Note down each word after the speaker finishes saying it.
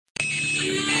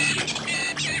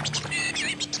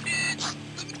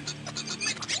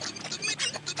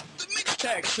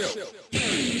Tag show.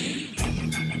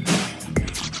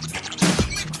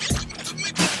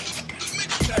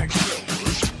 Tag show.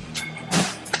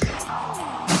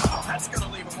 That's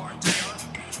gonna leave a mark, Taylor.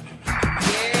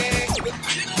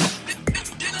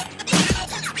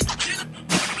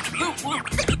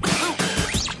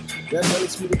 That's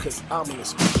undisputed because I'm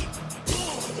undisputed.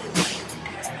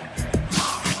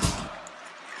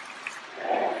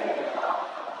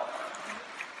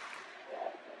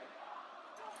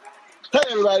 Hey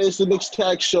everybody, it's the Mixed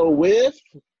Tag Show with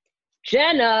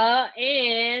Jenna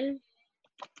and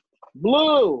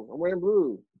Blue. I'm wearing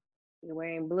blue. You're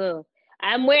wearing blue.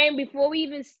 I'm wearing, before we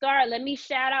even start, let me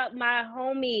shout out my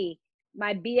homie,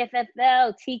 my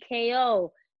BFFL,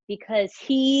 TKO, because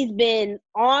he's been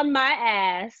on my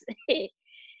ass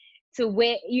to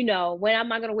wear, when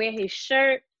am I going to wear his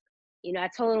shirt? I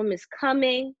told him it's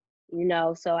coming,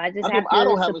 so I just have to I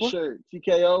don't have a shirt,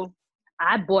 TKO.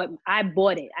 I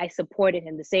bought it. I supported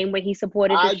him the same way he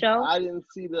supported the show. I didn't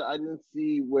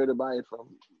see where to buy it from.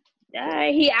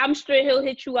 I'm sure he'll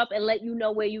hit you up and let you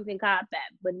know where you can cop that.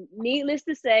 But needless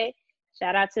to say,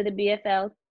 shout out to the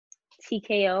BFL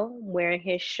TKO, wearing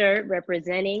his shirt,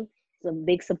 representing. He's a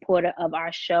big supporter of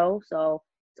our show, so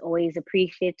it's always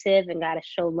appreciative and gotta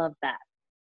show love back.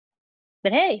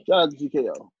 But hey, shout out to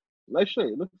TKO. Nice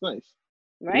shirt. It looks nice.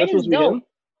 Right? It's dope.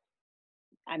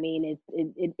 I mean,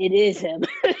 it is him.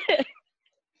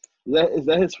 Is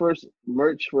that his first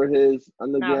merch for his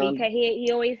underground? No, he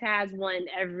always has one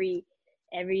every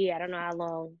I don't know how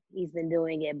long he's been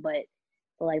doing it, but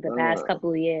for like the past couple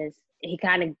of years, he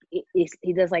kind of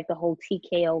he does like the whole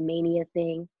TKO Mania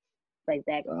thing, like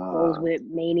that goes with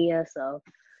Mania. So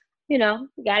you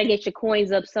gotta get your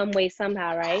coins up some way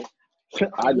somehow, right?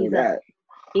 I know that.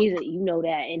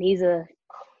 And he's a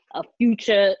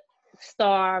future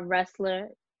star wrestler,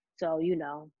 so you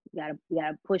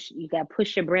gotta push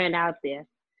your brand out there.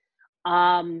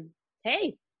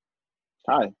 Hey.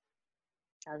 Hi.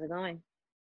 How's it going?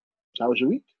 How was your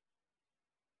week?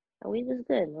 My week is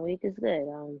good.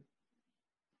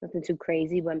 Nothing too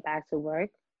crazy. Went back to work.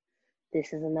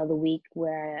 This is another week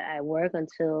where I work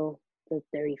until the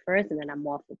 31st, and then I'm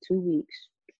off for 2 weeks.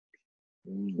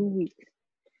 2 weeks.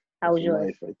 How was yours?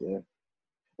 Life right there.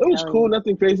 It was cool.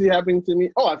 Nothing crazy happened to me.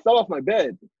 Oh, I fell off my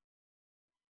bed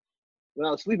when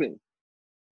I was sleeping.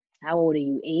 How old are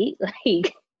you?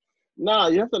 8? Nah,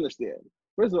 you have to understand.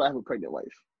 First of all, I have a pregnant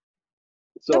wife.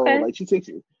 So, she takes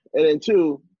it. And then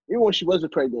 2, even when she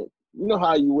wasn't pregnant, you know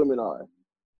how you women are.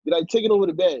 Did I take it over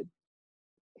the bed?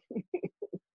 Did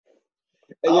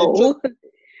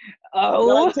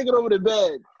I take it over the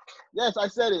bed? Yes, I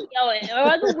said it. Yo,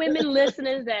 are the women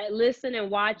listeners that listen and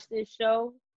watch this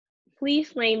show, please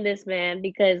flame this man,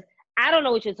 because I don't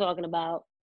know what you're talking about.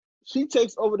 She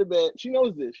takes over the bed. She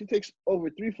knows this. She takes over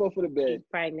 3/4 of the bed. She's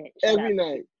pregnant. Every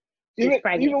night.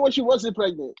 Even when she wasn't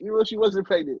pregnant. She's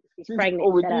pregnant.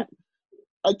 Over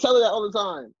I tell her that all the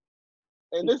time.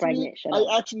 And this week,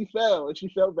 I actually fell, and she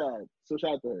felt bad. So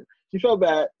shout out to her. She felt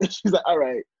bad. She's like, all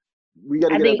right, we got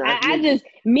to get a bed.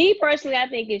 Me personally, I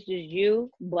think it's just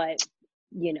you, but,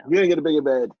 We're going to get a bigger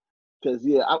bed. Because,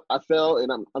 I fell,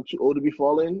 and I'm too old to be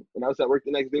falling. And I was at work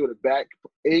the next day with a back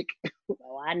ache.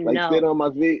 Oh, I know. Staying on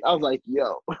my feet. I was like,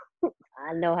 yo.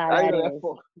 I know how that is.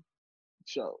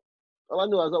 So, all I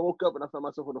knew was I woke up and I found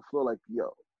myself on the floor like,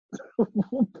 yo.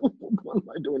 What am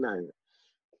I doing now?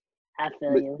 I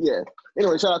feel you. Yeah.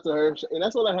 Anyway, shout out to her. And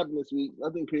that's all that happened this week.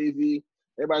 Nothing crazy.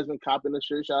 Everybody's been copping the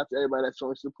shirt. Shout out to everybody that's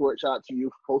showing support. Shout out to you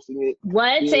for posting it.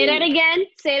 What? Say that again.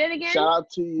 Shout out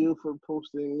to you for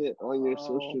posting it on your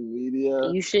social media.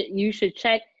 You should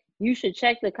check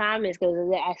the comments, because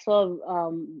I saw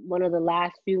one of the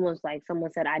last few ones, like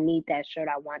someone said, I need that shirt.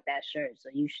 I want that shirt. So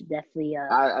you should definitely I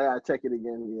gotta check it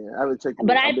again. Yeah. I haven't checked it.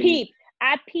 But I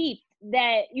peeped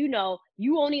that,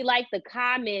 you only like the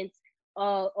comments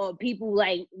or people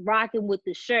like rocking with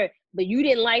the shirt, but you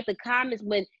didn't like the comments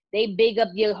when they big up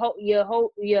your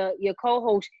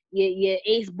co-host, your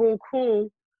Ace Boon Coon.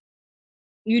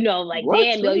 Like, what?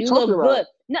 damn, yo, you look good.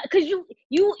 No, because you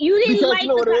didn't like. You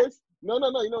know what it is? No.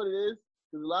 You know what it is?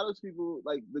 Because a lot of people,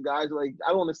 like the guys, like, I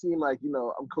don't want to seem like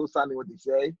I'm co-signing what they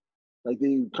say. Like they.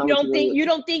 You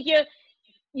don't think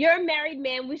you're a married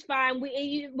man? Which fine.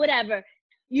 Whatever.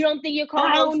 You don't think your co-host?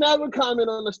 I don't never comment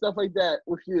on the stuff like that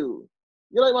with you.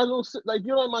 You're like my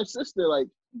you're like my sister, like.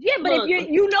 Yeah, but if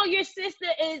your sister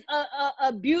is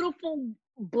a beautiful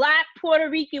Black Puerto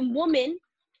Rican woman.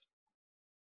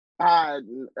 I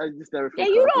just never. Yeah,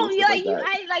 you don't. Yeah,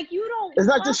 you don't. It's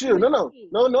not just you. No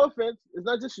offense. It's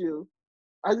not just you.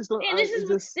 I just don't. And this is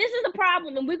the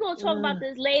problem, and we're gonna talk about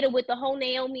this later with the whole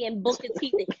Naomi and Booker T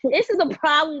thing. This is the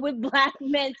problem with black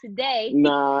men today.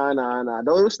 Nah.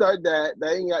 Don't start that.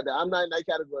 That ain't got that. I'm not in that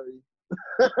category.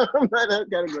 I'm not in that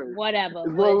category. Whatever.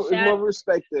 It's more of a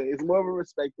respecting. It's more of a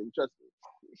respecting. Trust me.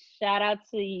 Shout out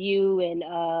to you and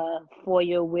for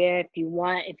your wear if you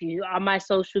want. If you on my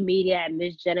social media at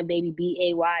Miss Jenna Baby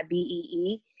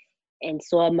BAYBEE and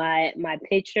saw my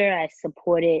picture, I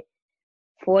supported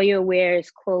For Your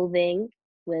Wear's clothing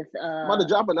with I'm about to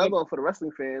drop another one for the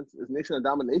wrestling fans. It's Nation of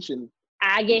Domination.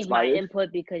 I gave my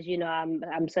input because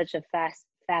I'm such a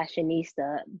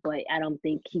fashionista, but I don't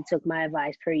think he took my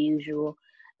advice per usual.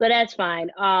 But that's fine.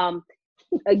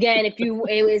 Again, it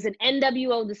was an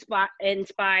NWO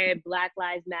inspired Black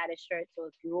Lives Matter shirt. So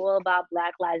if you're all about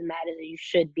Black Lives Matter, you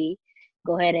should be.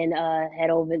 Go ahead and head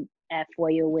over at For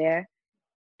Your Wear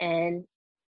and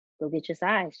go get your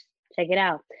size. Check it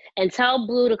out. And tell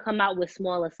Blue to come out with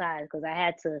smaller size because I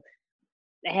had to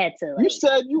You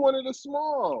said you wanted a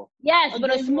small. Yes,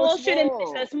 but a small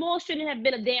shouldn't have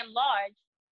been a damn large.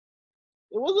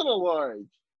 It wasn't a large.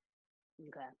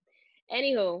 Okay.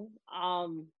 Anywho,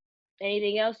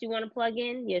 anything else you want to plug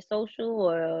in? Your social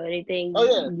or anything? Oh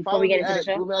yeah. Before we get into the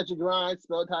show. Blue Magic Grind,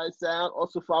 spelled how it sound.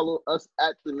 Also follow us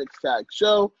at the Mixed Tag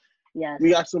Show. Yes. We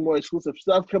got some more exclusive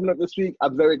stuff coming up this week.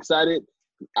 I'm very excited.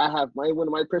 I have one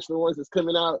of my personal ones that's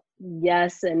coming out.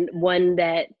 Yes, and one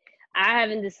that I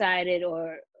haven't decided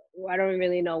or I don't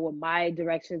really know what my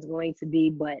direction is going to be,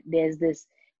 but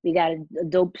we got a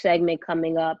dope segment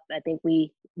coming up. I think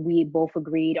we both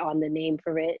agreed on the name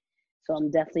for it. So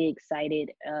I'm definitely excited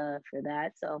for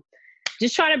that. So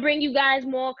just trying to bring you guys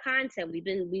more content. We've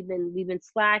been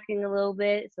slacking a little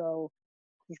bit, so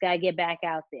just gotta get back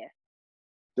out there.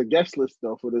 The guest list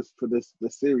though for this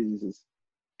series is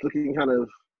looking kind of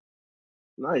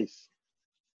nice.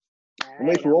 I'm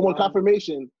waiting for one more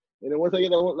confirmation. And then once I get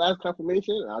that last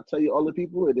confirmation, I'll tell you all the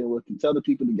people, and then we can tell the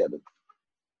people together.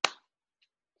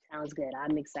 Sounds good.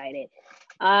 I'm excited.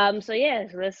 So yeah,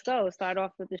 let's go. Start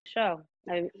off with the show.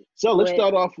 Let's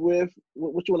start off with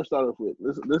what you want to start off with.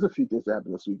 There's a few things that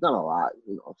happened this week. Not a lot,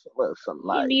 something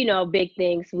like big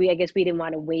things. I guess we didn't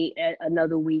want to wait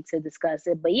another week to discuss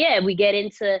it, but yeah, we get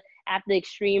into after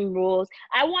Extreme Rules.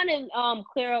 I want to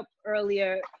clear up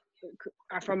earlier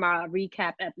from our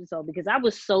recap episode because I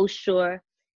was so sure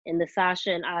in the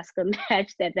Sasha and Asuka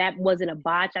match that wasn't a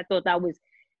botch. I thought that was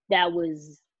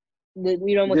she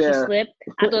slipped.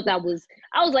 I thought that was.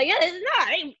 I was like, yeah, it's not.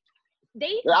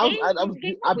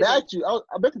 I bet you.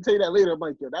 I bet to tell you that later,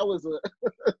 Mike. Yeah, that was a.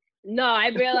 No, I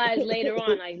realized later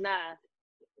on, like,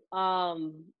 nah.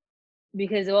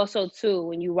 Because also too,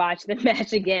 when you watch the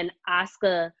match again,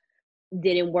 Asuka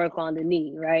didn't work on the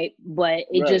knee, right? But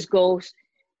it just goes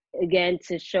again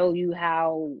to show you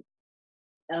how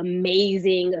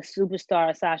amazing a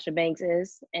superstar Sasha Banks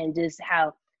is, and just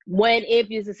how if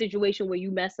it's a situation where you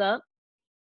mess up,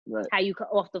 how you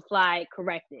off the fly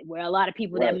correct it, where a lot of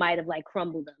people that might have like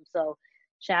crumbled them. So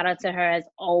shout out to her as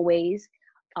always.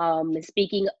 And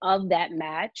speaking of that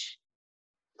match,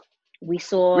 we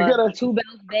saw Two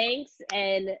Bells Banks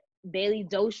and Bailey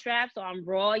Doe Straps on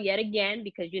Raw yet again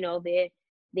because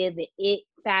they're the it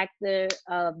factor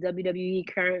of WWE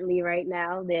currently right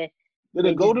now. They're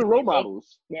the golden role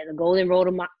models. They're the golden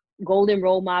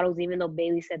role models. Even though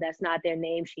Bailey said that's not their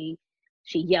name, she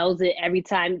yells it every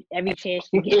chance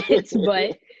she gets.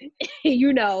 But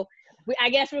I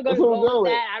guess we're gonna go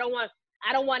with that. I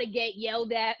don't want to get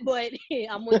yelled at, but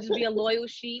I'm gonna just be a loyal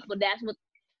sheep. But that's what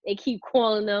they keep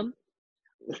calling them.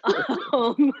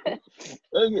 Well,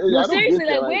 seriously,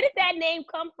 where did that name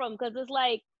come from? Because it's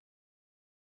like,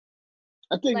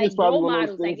 I think it's probably role one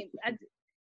models. of those things.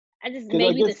 I just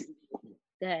maybe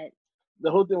the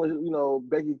whole thing was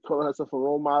Becky calling herself a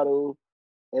role model,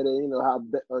 and then how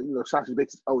Sasha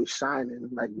Banks is always shining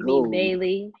like gold.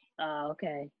 Bailey. Oh,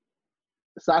 okay.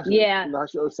 Sasha, yeah.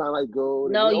 She always shine like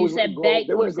gold. No, you said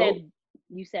Becky.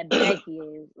 You said Becky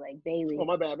is like Bailey. Oh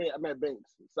my bad, I meant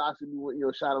Banks. Sasha,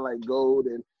 shining like gold,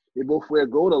 and they both wear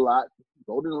gold a lot.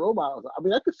 Golden role models. I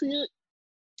mean, I could see it.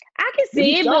 I can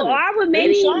see it, but I would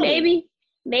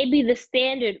maybe the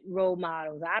standard role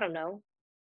models. I don't know.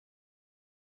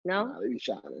 No? Nah, they be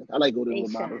shining. I like golden role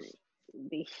models.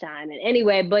 Be shining.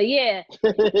 Anyway, but yeah,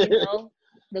 the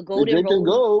golden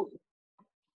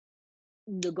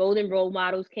role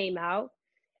models came out,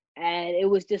 and it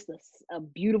was just a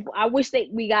beautiful. I wish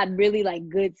we got really like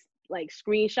good like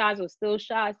screenshots or still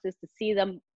shots just to see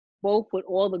them both with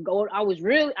all the gold. I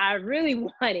really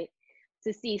wanted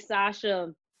to see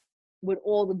Sasha with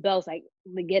all the belts, like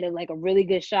to get a really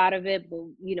good shot of it, but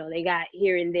they got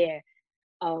here and there.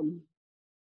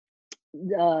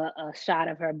 a shot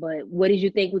of her. But what did you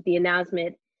think with the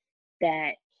announcement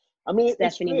that Stephanie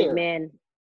it's fair. McMahon?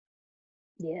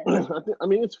 Yeah. I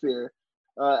mean, it's fair.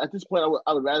 At this point,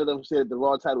 I would rather them say that the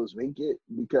Raw title was vacant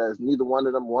because neither one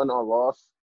of them won or lost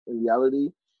in reality.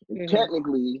 And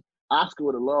technically, Asuka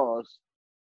would have lost,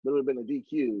 but it would have been a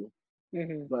DQ.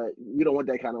 But you don't want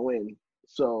that kind of win.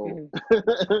 So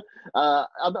I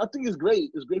think it's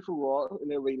great. It's great for Raw in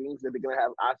their ratings that they're going to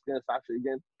have Asuka and Sasha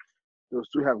again. Those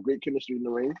two have great chemistry in the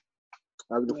ring.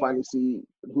 We can finally see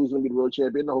who's going to be the world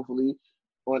champion. Hopefully,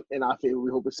 in our favor,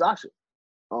 we hope it's Sasha.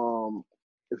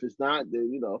 If it's not,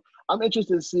 then, I'm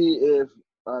interested to see if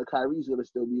Kyrie's going to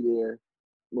still be there.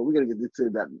 Well, we're going to get to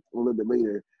that a little bit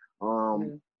later.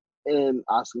 In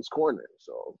Asuka's corner.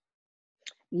 So.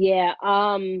 Yeah,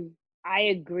 I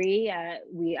agree.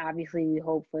 We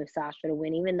hope for Sasha to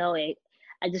win, even though I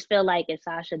just feel like if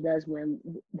Sasha does win,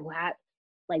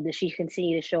 does she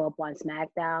continue to show up on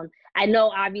SmackDown? I know,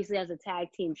 obviously, as a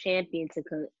tag team champion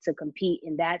to compete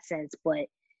in that sense, but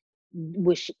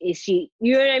is she?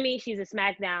 You know what I mean? She's a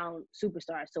SmackDown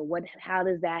superstar. So how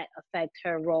does that affect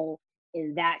her role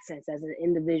in that sense as an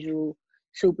individual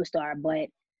superstar? But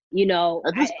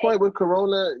at this point with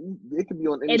Corona, it could be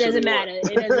on any. It doesn't matter.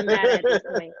 It doesn't matter at this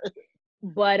point.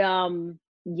 But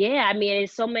yeah, I mean,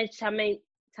 it's how many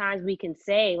times we can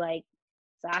say like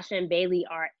Sasha and Bayley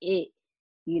are it,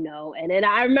 And then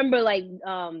I remember like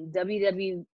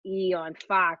WWE on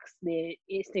Fox, their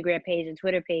Instagram page and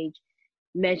Twitter page,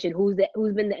 mentioned who's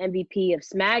been the MVP of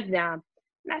SmackDown,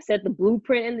 and I said the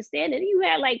Blueprint and the Stand. And you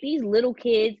had like these little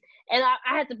kids, and I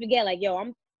had to forget like, yo,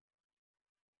 I'm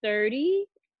 30.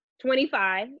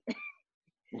 25.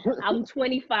 I'm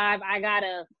 25. I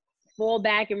gotta fall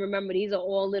back and remember these are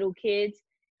all little kids.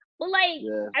 But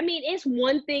I mean, it's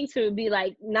one thing to be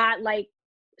like not like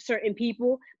certain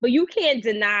people, but you can't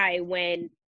deny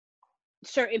when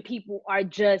certain people are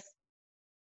just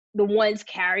the ones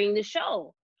carrying the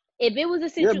show. If it was a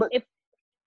situation,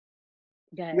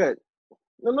 go ahead.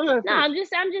 No, I'm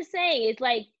just saying it's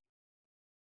like.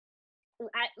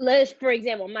 For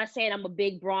example, I'm not saying I'm a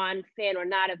big Braun fan or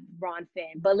not a Braun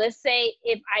fan, but let's say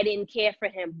if I didn't care for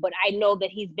him, but I know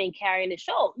that he's been carrying the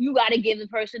show, you got to give the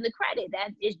person the credit. That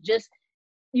is just,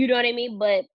 you know what I mean?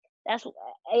 But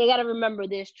you got to remember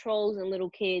there's trolls and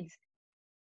little kids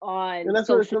on and that's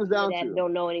social what it comes down media to. that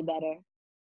don't know any better.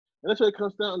 And that's what it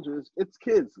comes down to. It's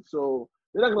kids, so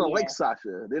they're not gonna like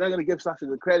Sasha. They're not gonna give Sasha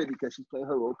the credit because she's playing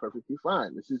her role perfectly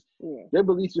fine. This is their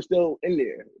beliefs are still in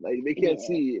there. Like they can't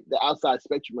see the outside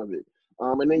spectrum of it.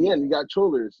 And then you got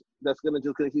trollers that's gonna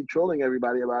keep trolling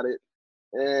everybody about it.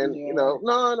 And no.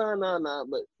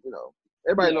 But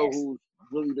everybody knows who's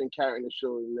really been carrying the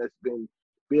show, and that's been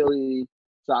Bayley,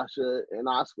 Sasha, and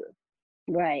Asuka.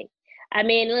 Right. I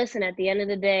mean, listen, at the end of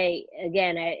the day,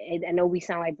 again, I know we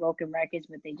sound like broken records,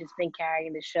 but they've just been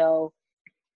carrying the show.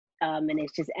 And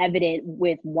it's just evident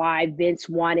with why Vince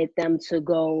wanted them to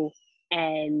go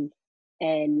and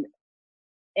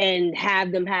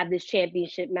have them have this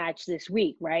championship match this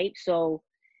week, right? So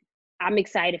I'm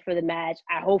excited for the match.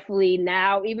 Hopefully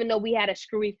now, even though we had a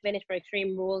screwy finish for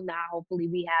Extreme Rules, now hopefully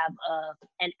we have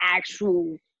an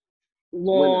actual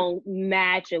long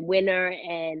match, a winner,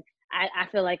 and I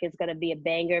feel like it's going to be a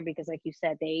banger because, like you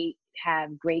said, they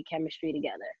have great chemistry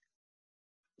together.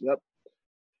 Yep.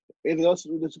 Anything else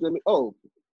that's going to be? Oh,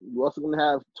 we're also going to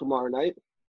have tomorrow night.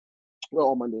 Well,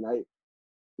 on Monday night.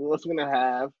 We're also going to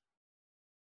have.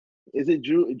 Is it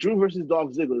Drew versus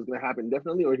Dolph Ziggler is going to happen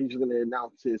definitely, or he's just going to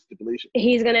announce his stipulation?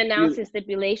 He's going to announce his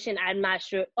stipulation. I'm not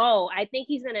sure. Oh, I think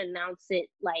he's going to announce it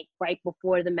like right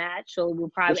before the match. So we'll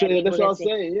probably. That's what I'm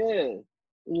saying. Yeah.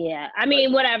 Yeah. I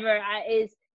mean, whatever.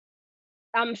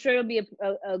 I'm sure it'll be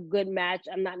a good match.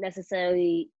 I'm not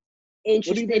necessarily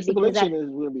interested. What do you think stipulation is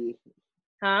going to be?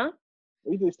 Huh?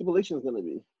 What do you think stipulation is going to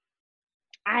be?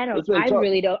 I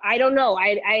really don't. I don't know.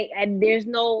 There's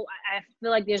no. I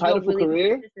feel like there's title no really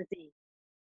career? consistency.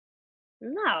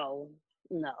 No.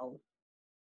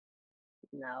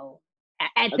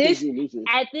 At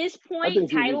this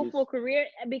point, title for career,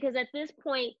 because at this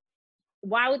point,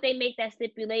 why would they make that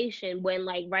stipulation when,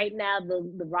 like, right now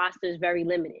the roster is very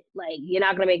limited? Like, you're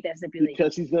not gonna make that stipulation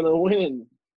because he's gonna win.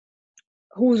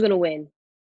 Who's gonna win?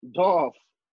 Dolph.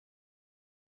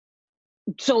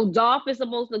 So Dolph is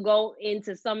supposed to go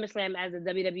into SummerSlam as a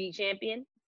WWE champion.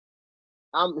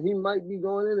 He might be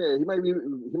going in there. He might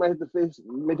hit the face,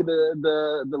 make it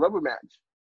the rubber match.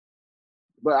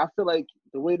 But I feel like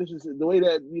the way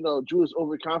that Drew is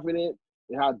overconfident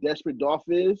and how desperate Dolph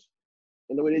is,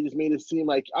 and the way they just made it seem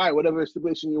like, all right, whatever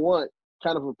stipulation you want,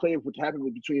 kind of a play of what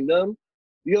happened between them.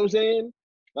 You know what I'm saying?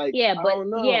 Like, Yeah, I but don't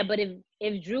know.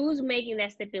 if Drew's making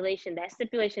that stipulation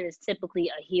is typically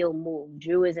a heel move.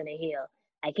 Drew isn't a heel.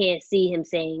 I can't see him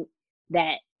saying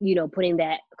that, putting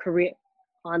that career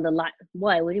on the line.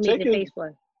 What are you making a face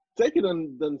for? Taker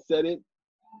done said it,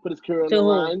 put his career on To the who?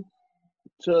 line.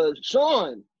 To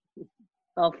Sean.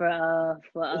 Oh, for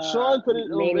Sean put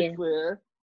it on Ric Mania. Flair.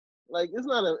 Like, it's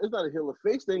not a heel or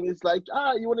face thing. It's like,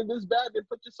 you wanted this bad, then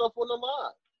put yourself on the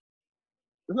line.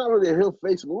 It's not really a heel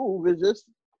face move. It's just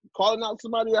calling out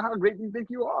somebody how great you think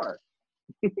you are.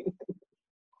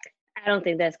 I don't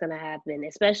think that's gonna happen,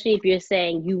 especially if you're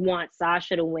saying you want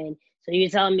Sasha to win. So you're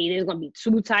telling me there's gonna be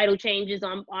 2 title changes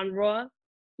on Raw?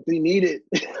 They need it.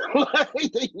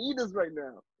 They need us right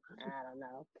now. I don't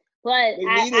know. But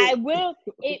I will,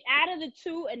 out of the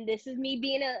 2, and this is me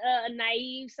being a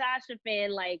naive Sasha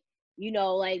fan, like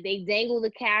they dangle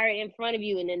the carrot in front of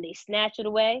you and then they snatch it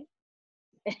away.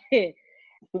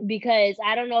 Because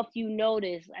I don't know if you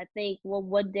noticed, I think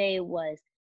what day it was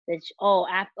that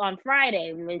on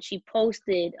Friday when she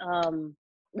posted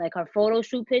like her photo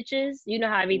shoot pictures. You know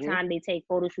how every time they take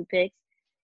photo shoot pics,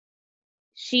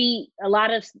 a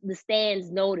lot of the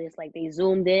stands noticed, like they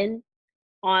zoomed in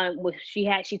on what she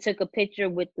took a picture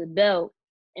with the belt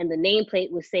and the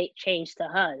nameplate was changed to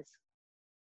hers.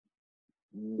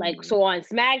 Like, so on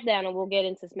SmackDown, and we'll get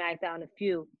into SmackDown in a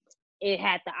few, it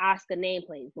had the Asuka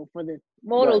nameplate, but for the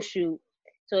photo shoot,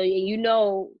 so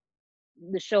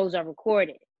the shows are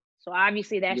recorded. So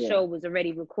obviously that show was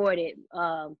already recorded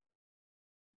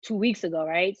 2 weeks ago,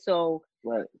 right? So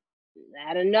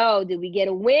I don't know. Did we get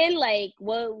a win? Like,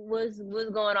 what's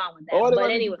going on with that? Or But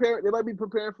anyway, they might be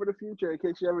preparing for the future in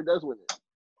case she ever does win it.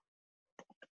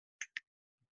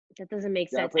 That doesn't make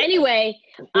sense. Anyway,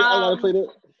 I gotta play the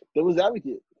devil's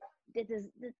advocate. That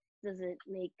doesn't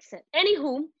make sense.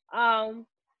 Anywho,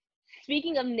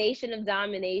 speaking of Nation of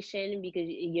Domination, because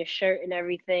your shirt and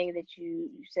everything that you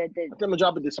said that I'm gonna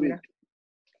drop it this week.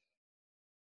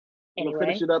 Anyway, I'm gonna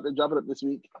finish it up and drop it up this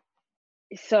week.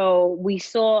 So we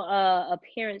saw an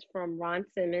appearance from Ron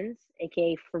Simmons,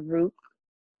 aka Farouk.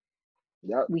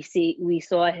 Yep. We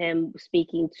saw him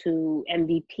speaking to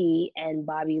MVP and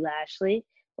Bobby Lashley.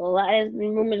 A lot of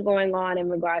rumors going on in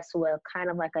regards to a kind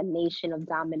of like a Nation of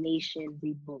Domination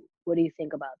reboot. What do you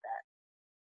think about that?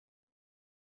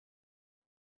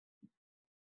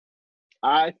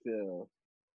 I feel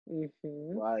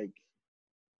like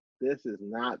this is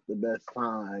not the best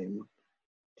time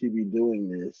to be doing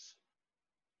this,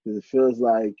 because it feels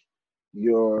like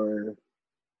you're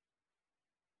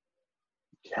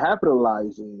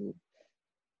capitalizing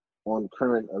on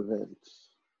current events.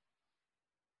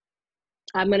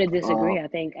 I'm gonna disagree. I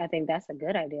think that's a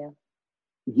good idea.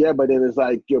 Yeah, but then it's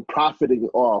like you're profiting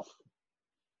off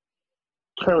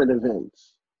current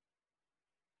events.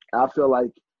 I feel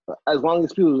like as long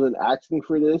as people have been asking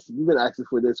for this, we've been asking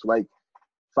for this for like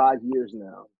 5 years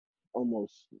now,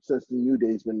 almost, since the New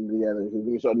Day's been together. Because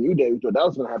when we saw the New Day, we thought that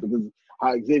was going to happen because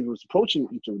how Xavier was approaching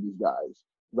each of these guys.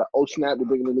 Like, oh snap, they're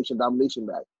bringing the Nation Domination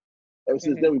back. Ever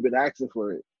since then, we've been asking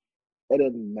for it. And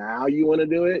then now you want to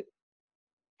do it?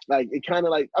 Like, it kind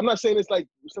of like, I'm not saying it's like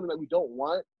something that we don't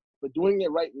want, but doing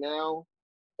it right now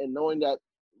and knowing that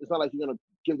it's not like you're going to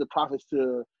give the profits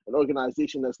to an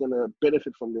organization that's going to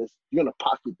benefit from this, you're going to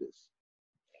pocket this.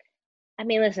 I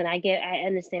mean, listen, I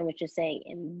understand what you're saying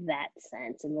in that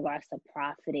sense in regards to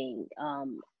profiting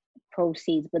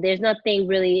proceeds, but there's nothing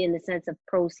really in the sense of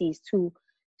proceeds to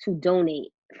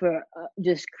donate for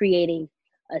just creating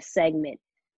a segment.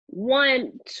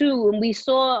 1, 2, and we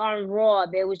saw on Raw,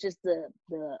 there was just the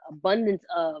abundance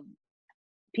of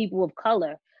people of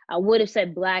color. I would have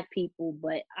said Black people,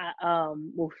 but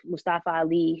Mustafa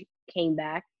Ali came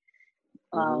back,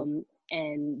 and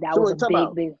that was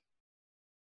a big.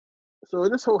 So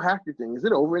this whole hacker thing, is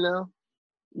it over now?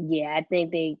 Yeah, I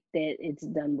think that it's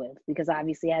done with, because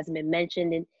obviously it hasn't been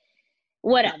mentioned and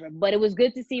whatever. But it was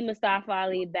good to see Mustafa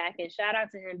Ali back, and shout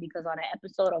out to him because on an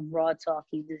episode of Raw Talk,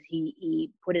 he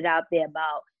put it out there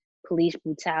about police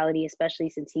brutality, especially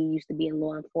since he used to be in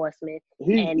law enforcement,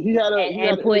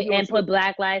 put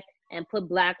Black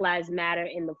Lives Matter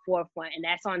in the forefront, and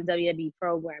that's on WWE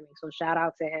programming. So shout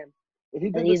out to him.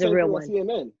 And he's a real one.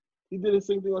 CNN. He did the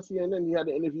same thing on CNN. He had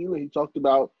an interview and he talked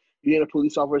about being a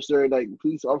police officer. Like,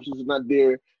 police officers are not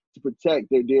there to protect;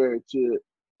 they're there to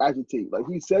agitate. Like,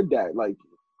 he said that. Like,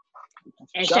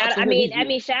 and shout out to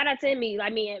him. I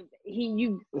mean, he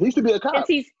used to be a cop.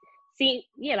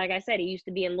 Like I said, he used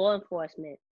to be in law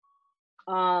enforcement.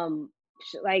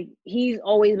 Like, he's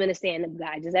always been a stand-up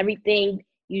guy. Just everything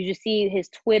you just see, his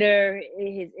Twitter,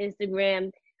 his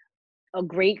Instagram, a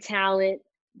great talent.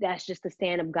 That's just a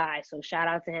stand-up guy. So shout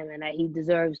out to him, and that he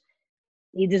deserves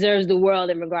he deserves the world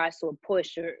in regards to a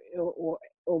push or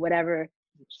whatever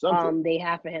they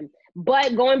have for him.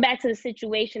 But going back to the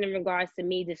situation in regards to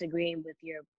me disagreeing with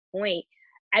your point,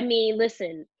 I mean,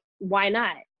 listen, why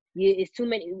not? It's too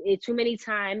many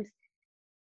times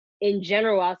in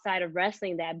general outside of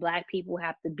wrestling that Black people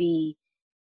have to be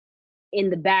in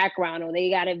the background, or they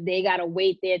gotta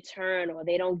wait their turn, or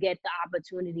they don't get the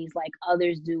opportunities like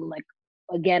others do. Like,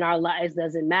 again, our lives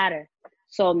doesn't matter.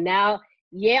 So now,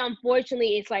 yeah,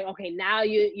 unfortunately, it's like, okay, now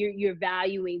you're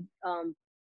valuing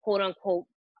quote unquote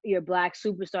your Black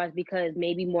superstars because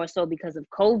maybe more so because of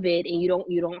COVID, and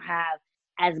you don't have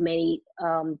as many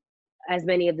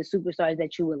of the superstars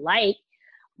that you would like.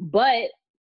 But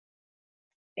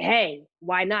hey,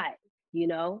 why not? You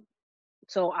know?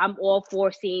 So I'm all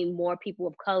for seeing more people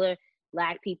of color,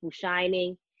 Black people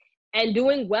shining and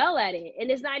doing well at it.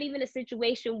 And it's not even a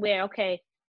situation where, okay,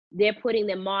 they're putting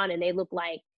them on and they look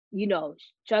like, you know,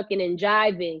 chucking and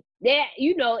jiving. They're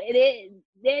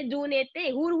doing their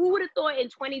thing. Who would have thought in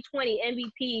 2020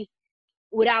 MVP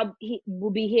will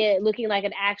be here looking like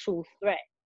an actual threat?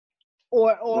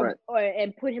 Or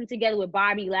and put him together with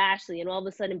Bobby Lashley, and all of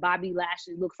a sudden Bobby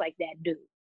Lashley looks like that dude.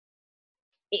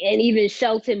 And even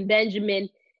Shelton Benjamin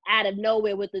out of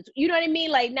nowhere with the, you know what I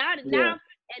mean? Like now,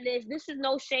 and this is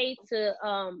no shade to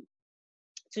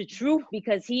Truth,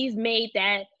 because he's made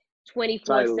that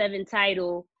 24/7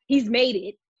 title. He's made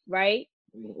it, right?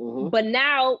 Mm-hmm. But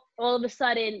now all of a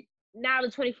sudden, now the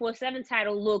 24/7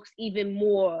 title looks even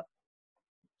more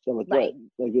like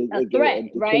a threat,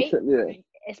 right? Yeah.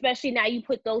 Especially now you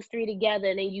put those three together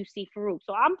and then you see Farouk.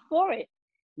 So I'm for it.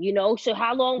 You know, so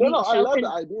how long I love the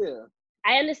idea.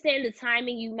 I understand the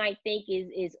timing you might think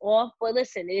is off, but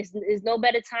listen, there's no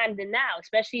better time than now,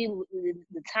 especially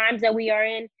the times that we are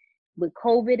in with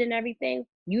COVID and everything.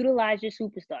 Utilize your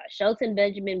superstar. Shelton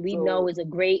Benjamin, we know, is a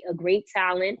great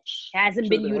talent. Hasn't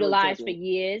been utilized for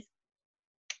years.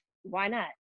 Why not?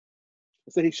 I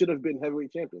said he should have been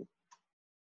heavyweight champion.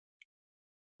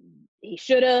 He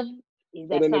should have. And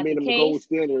then they made him the gold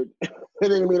standard. And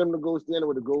then they made him the gold standard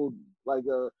with the gold, like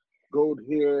gold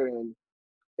hair, and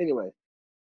anyway.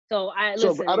 So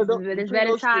listen, there's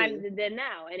better time than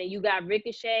now. And then you got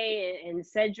Ricochet and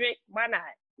Cedric. Why not?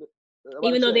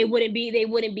 Even though they wouldn't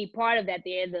be part of that.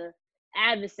 They're the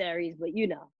adversaries, but you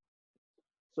know.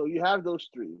 So you have those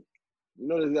three. You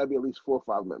know there's got to be at least 4 or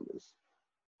 5 members.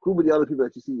 Who were the other people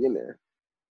that you see in there?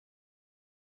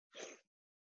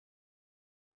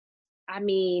 I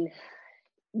mean,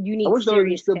 you need. I wish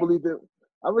WWE still believed in.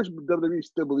 I wish WWE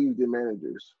still believed in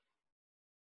managers.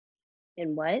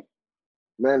 In what?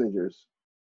 Managers.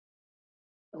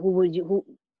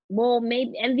 Well,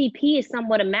 maybe MVP is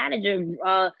somewhat a manager.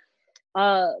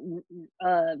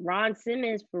 Ron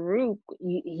Simmons, Farouk,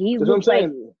 he looks like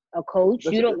a coach.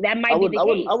 That might be the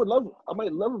case. I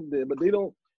might love him there, but they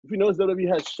don't. If you notice, WWE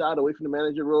has shied away from the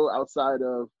manager role outside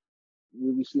of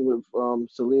what we've seen with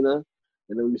Selena,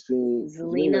 and then we've seen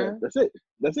Zelina. That's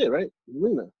it, right?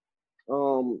 Zelina.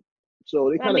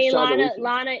 So they kind of shied away from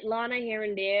Lana here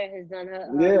and there has done her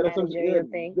managerial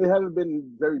thing. They haven't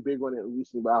been very big on it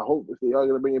recently, but I hope if they are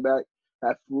going to bring it back,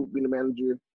 have Farouk be the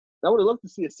manager. I would have loved to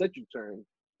see a Cedric turn,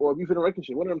 or Beef and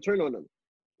Ricochet. One of them turn on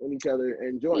each other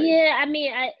and join. Yeah, I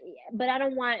mean, but I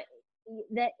don't want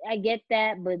that. I get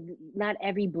that, but not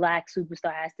every Black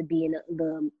superstar has to be in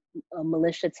the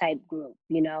militia type group.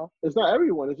 You know, it's not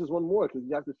everyone. It's just one more because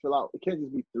you have to fill out. It can't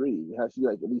just be 3. It has to be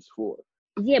like at least 4.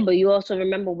 Yeah, but you also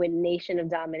remember with Nation of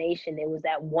Domination, there was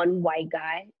that one white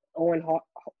guy, Owen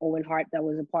Hart, that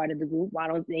was a part of the group. Why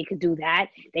don't they could do that?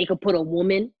 They could put a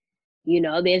woman. You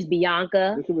know, there's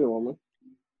Bianca. There could be a woman.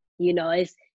 You know,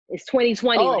 it's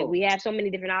 2020. Like we have so many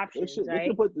different options. They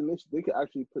could put they could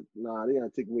actually put. Nah, they're gonna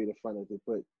take away the fun if they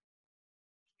put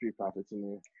Street Profits in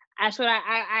there. That's what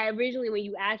I originally, when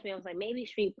you asked me, I was like, maybe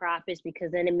Street Profits,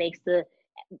 because then it makes the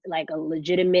like a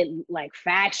legitimate like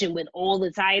faction with all the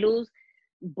titles.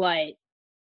 But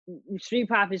Street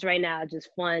Profits right now are just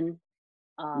fun.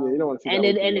 You don't want to and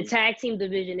the tag team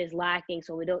division is lacking,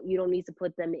 so you don't need to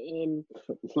put them in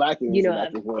lacking, you know,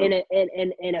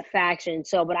 in a faction.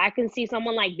 So, but I can see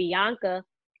someone like Bianca.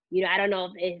 You know, I don't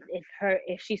know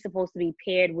if she's supposed to be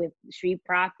paired with Street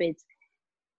Profits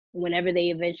whenever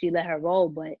they eventually let her roll,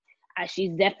 but she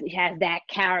definitely has that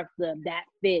character, that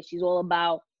fit. She's all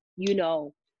about I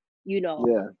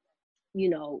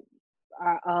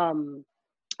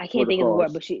can't think of the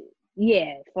word, but she.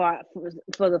 Yeah, for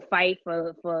the fight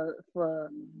for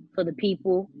the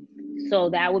people, so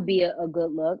that would be a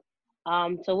good look.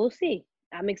 So we'll see.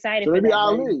 I'm excited. So maybe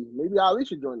Ali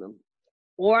should join them.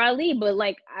 Or Ali, but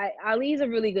like Ali's a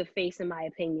really good face in my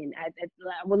opinion. I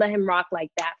will let him rock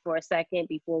like that for a second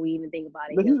before we even think about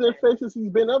it. But he's their face since he's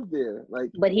been up there.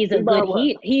 Like, but he's a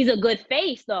good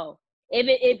face though.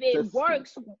 If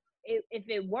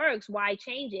it works, why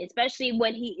change it? Especially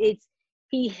when he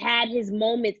had his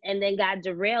moments and then got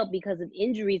derailed because of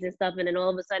injuries and stuff, and then all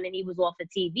of a sudden he was off the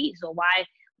TV. So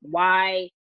why?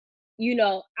 You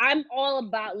know, I'm all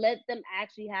about let them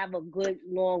actually have a good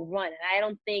long run, and I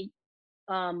don't think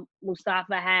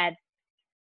Mustafa had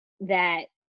that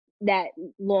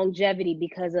longevity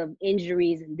because of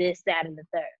injuries and this, that, and the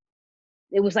third.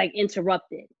 It was like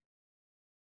interrupted.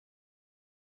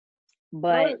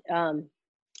 But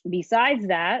besides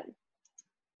that,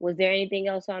 was there anything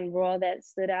else on Raw that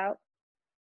stood out?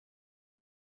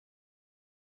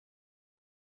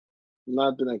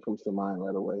 Nothing that comes to mind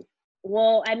right away.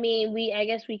 Well, I mean, I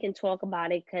guess we can talk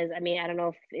about it because I mean, I don't know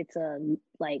if it's a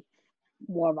like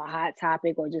more of a hot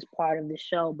topic or just part of the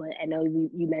show, but I know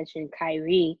you mentioned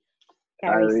Kyrie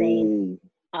saying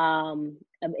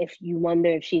if you wonder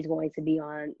if she's going to be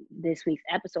on this week's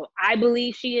episode. I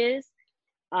believe she is.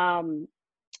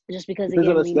 Just because again,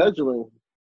 of the scheduling.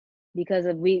 Because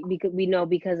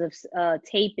of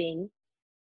taping,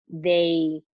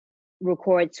 they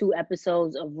record 2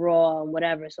 episodes of Raw and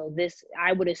whatever. So this,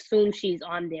 I would assume she's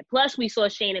on there. Plus, we saw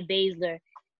Shayna Baszler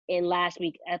in last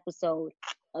week's episode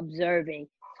observing.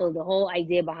 So the whole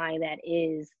idea behind that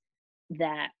is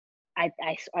that I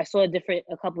saw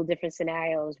a couple different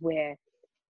scenarios where,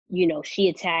 you know, she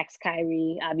attacks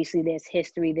Kyrie. Obviously, there's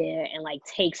history there, and like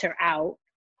takes her out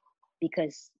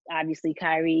because obviously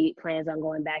Kyrie plans on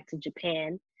going back to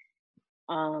Japan.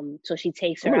 So she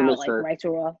takes her out, like writes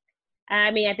her off.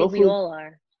 I mean, I think we all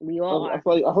are. We all are.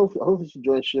 I hope she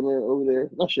joins Shimmer over there.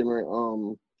 Not Shimmer.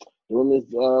 The women's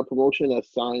promotion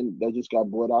that just got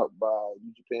bought out by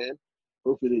New Japan.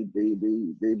 Hopefully they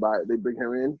bring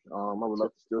her in. I would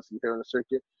love to still see her on the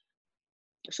circuit.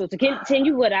 So to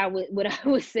continue what I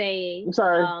was saying, I'm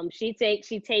sorry. She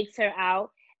takes her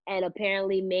out, and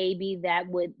apparently maybe that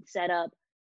would set up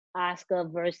Asuka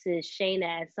versus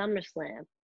Shayna at SummerSlam.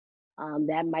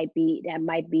 That might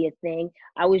be a thing.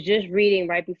 I was just reading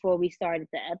right before we started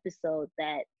the episode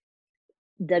that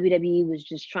WWE was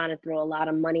just trying to throw a lot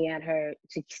of money at her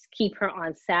to keep her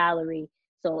on salary.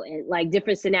 So in like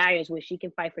different scenarios where she can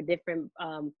fight for different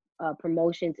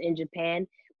promotions in Japan,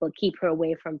 but keep her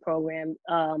away from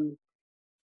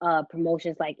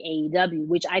promotions like AEW,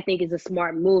 which I think is a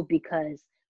smart move because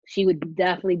she would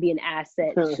definitely be an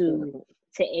asset to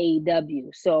AEW.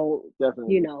 So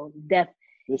definitely. You know,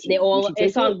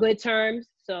 it's on good terms.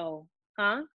 So,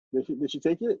 huh? Did she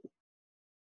take it?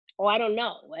 Oh, I don't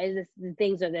know. It's just the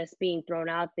things that's being thrown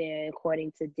out there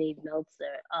according to Dave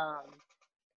Meltzer.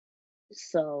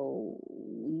 So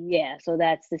yeah, so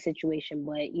that's the situation.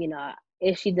 But you know,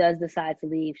 if she does decide to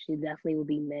leave, she definitely will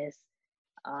be missed.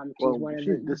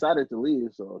 She decided to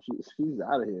leave, so she's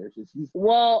out of here. She's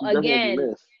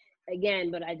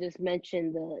again, but I just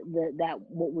mentioned that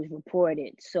what was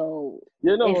reported. So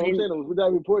yeah, no, I'm saying with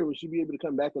that report, would she be able to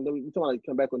come back on WWE? You talking like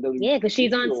come back on WWE? Yeah, because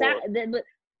she's on salary. But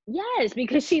yes,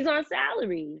 because she's on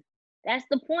salary. That's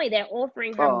the point. They're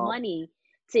offering her money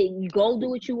to go do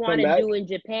what you want to do in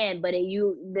Japan, but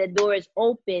the door is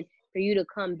open for you to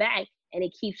come back, and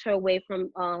it keeps her away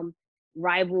from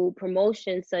rival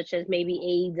promotions such as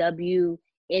maybe AEW,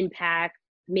 Impact,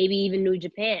 maybe even New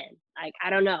Japan. Like, I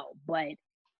don't know, but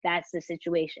that's the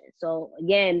situation. So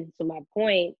again, to my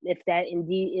point, if that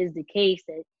indeed is the case,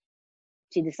 that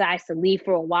she decides to leave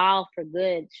for a while for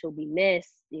good, she'll be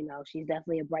missed. You know, she's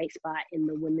definitely a bright spot in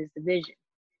the women's division.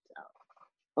 So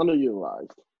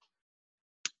underutilized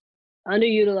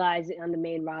on the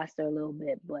main roster a little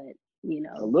bit, but you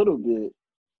know, a little bit.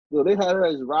 So they had her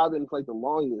as Robin for like the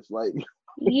longest, like.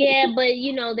 Yeah, but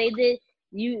you know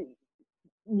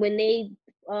when they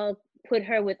put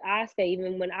her with Asuka,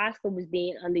 even when Asuka was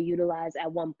being underutilized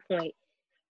at one point,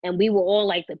 and we were all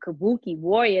like the Kabuki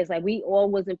Warriors, like we all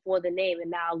wasn't for the name,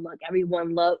 and now look,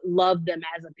 everyone loved them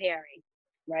as a pairing,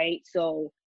 right?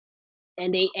 So,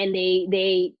 and they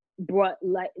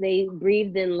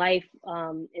breathed in life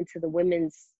into the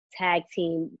women's tag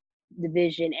team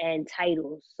division and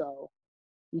titles. So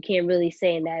you can't really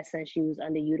say in that sense she was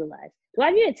underutilized. Do I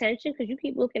have your attention? Because you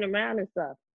keep looking around and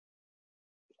stuff.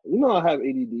 You know I have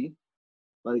ADD.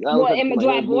 Like, do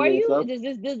I bore you? Does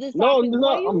this no, bore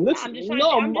you? I'm listening.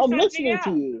 I'm listening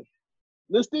to you.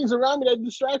 There's things around me that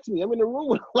distract me. I'm in the room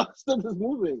with a lot of stuff that's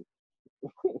moving.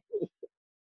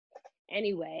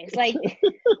 Anyway, it's like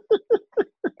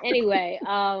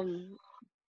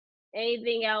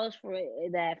anything else for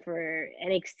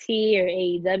NXT or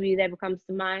AEW that comes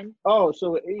to mind? Oh,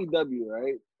 so with AEW,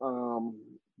 right?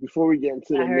 before we get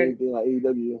into I the heard. main thing like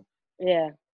AEW.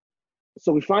 Yeah.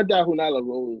 So we find out who Nyla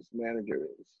Rose's manager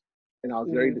is, and I was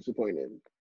very disappointed.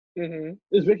 Mm-hmm.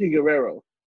 It's Vicky Guerrero.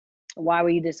 Why were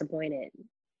you disappointed?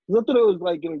 I thought it was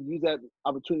like going to use that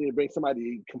opportunity to bring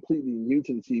somebody completely new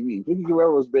to the TV. Vicky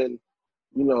Guerrero's been,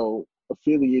 you know,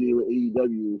 affiliated with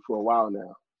AEW for a while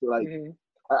now. So like,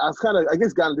 I was kind of, I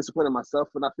guess, kind of disappointed myself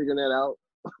for not figuring that out.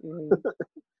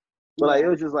 But like, it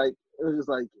was just like,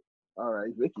 all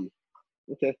right, Vicky,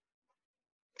 okay.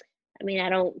 I mean, I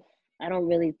don't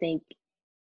really think.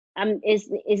 It's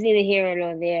neither here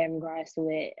nor there in regards to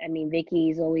it. I mean,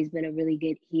 Vicky's always been a really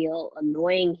good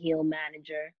annoying heel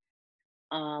manager.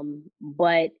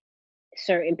 But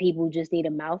certain people just need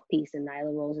a mouthpiece, and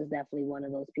Nyla Rose is definitely one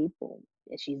of those people.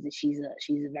 She's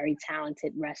a very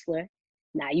talented wrestler.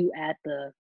 Now you add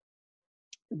the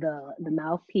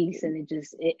mouthpiece, and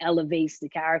it elevates the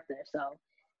character. So,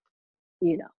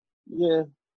 you know. Yeah,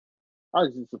 I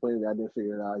was disappointed that I didn't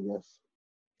figure it out, I guess.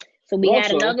 So we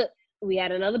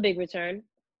had another big return.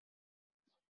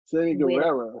 Sammy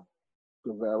Guevara.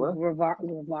 Guevara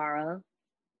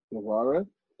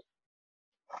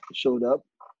showed up.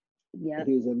 Yeah.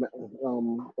 He was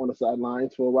on the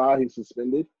sidelines for a while. He's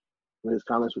suspended for his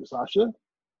comments with Sasha.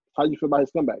 How do you feel about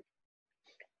his comeback?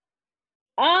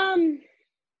 I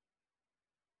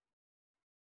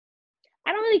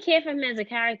don't really care for him as a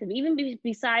character, but even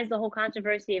besides the whole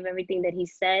controversy of everything that he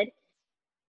said,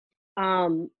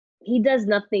 he does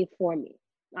nothing for me,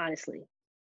 honestly.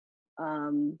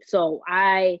 So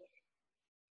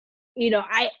in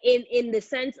the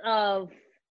sense of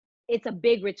it's a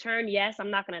big return, yes, I'm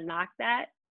not gonna knock that,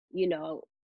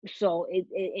 so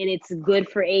it's good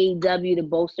for AEW to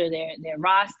bolster their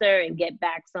roster and get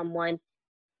back someone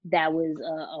that was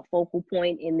a focal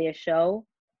point in their show.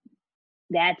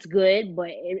 That's good, but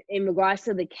in regards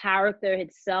to the character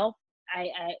itself,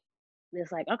 I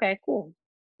it's like, okay, cool.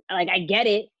 Like, I get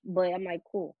it, but I'm like,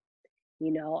 cool.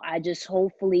 I just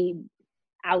hopefully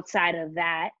outside of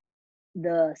that,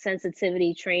 the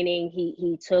sensitivity training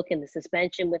he took and the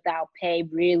suspension without pay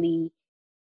really,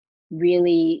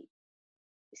 really,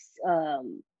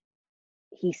 it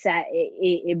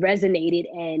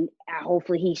resonated, and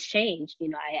hopefully he's changed.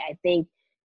 I think,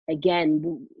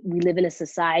 again, we live in a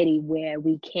society where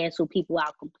we cancel people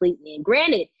out completely. And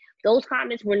granted, those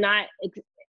comments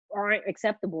aren't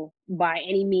acceptable by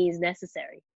any means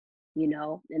necessary,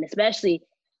 and especially,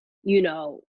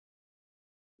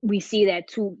 we see that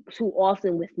too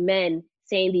often with men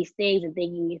saying these things and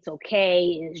thinking it's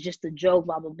okay and it's just a joke,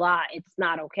 blah, blah, blah. It's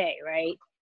not okay, right?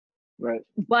 Right.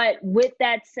 But with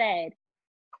that said,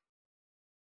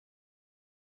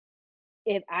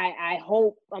 if I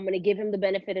hope, I'm going to give him the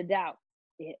benefit of doubt.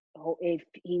 If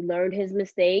he learned his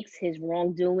mistakes, his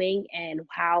wrongdoing, and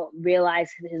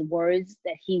realized his words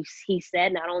that he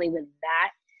said, not only with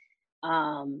that,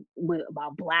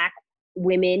 about Black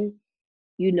women,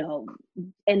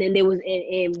 and then there was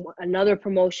in another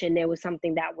promotion, there was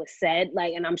something that was said,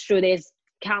 and I'm sure there's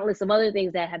countless of other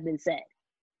things that have been said.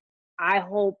 I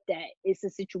hope that it's a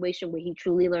situation where he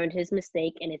truly learned his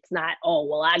mistake, and it's not, oh,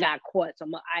 well, I got caught, so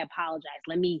I apologize.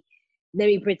 Let me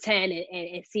pretend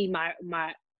and see my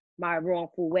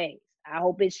wrongful ways. I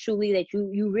hope it's truly that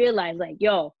you realize, like,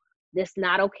 yo, this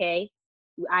not okay.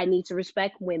 I need to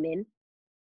respect women,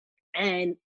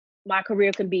 and my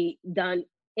career can be done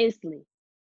instantly,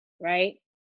 right?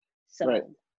 So. Right.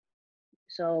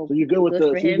 So you good with the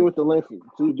length? So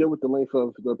you good with the length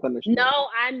of the punishment? No,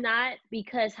 I'm not,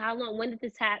 because how long? When did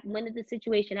this happen? When did the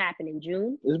situation happen? In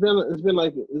June? It's been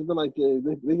like they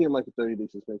gave him like a 30-day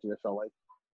suspension. It felt like.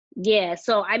 Yeah.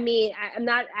 So I mean,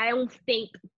 I don't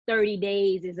think 30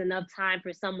 days is enough time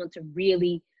for someone to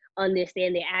really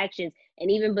understand their actions.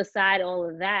 And even beside all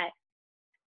of that,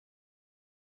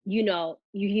 he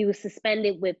was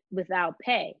suspended without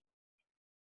pay.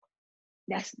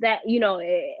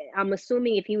 I'm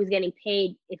assuming if he was getting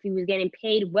paid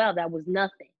well, that was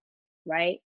nothing,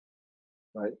 right?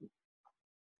 Right.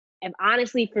 And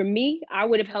honestly, for me, I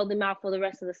would have held him out for the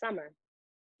rest of the summer.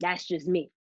 That's just me.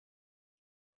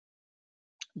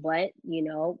 But,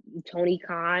 Tony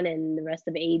Khan and the rest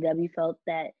of AEW felt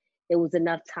that it was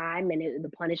enough time and the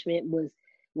punishment was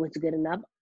good enough.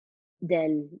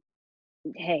 Then,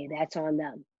 hey, that's on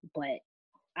them. But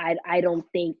I don't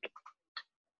think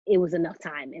it was enough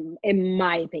time, in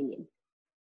my opinion.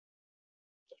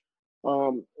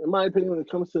 In my opinion, when it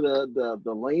comes to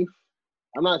the length,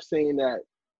 I'm not saying that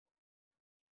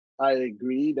I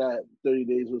agree that 30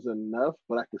 days was enough,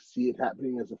 but I could see it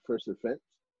happening as a first offense.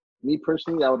 Me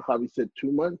personally, I would probably say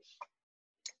 2 months.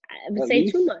 I would say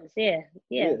 2 months, yeah.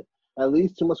 At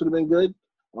least 2 months would have been good.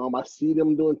 I see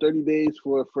them doing 30 days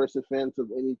for a first offense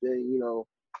of anything. You know,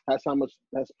 that's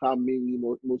how mainly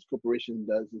most corporations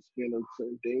does is handle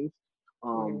certain things.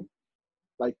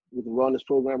 Like with the wellness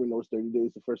program, we know it's 30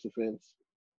 days the first offense.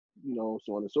 You know,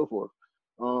 so on and so forth.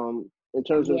 In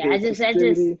terms of I just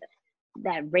sensitivity,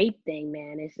 that rape thing,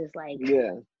 man. It's just like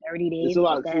 30 days. it's a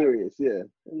lot serious. Yeah.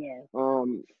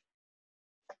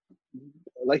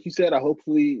 Like you said,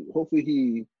 hopefully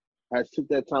he has took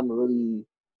that time to really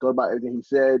thought about everything he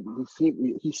said.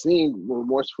 He seemed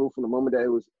remorseful from the moment that it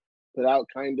was put out,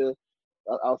 kind of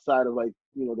outside of like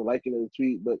the liking of the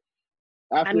tweet. But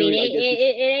after, I mean,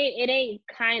 it ain't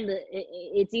kind of.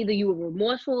 It's either you were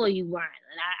remorseful or you weren't,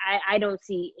 and I don't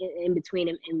see in between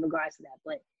in regards to that.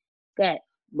 But go ahead.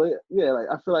 But yeah, like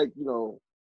I feel like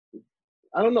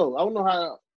I don't know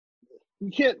how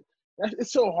you can't.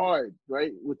 It's so hard,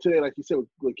 right? With today, like you said,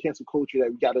 with cancel culture,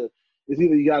 that it's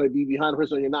either you gotta be behind the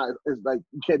person or you're not. It's like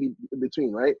you can't be in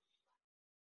between, right?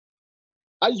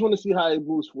 I just want to see how it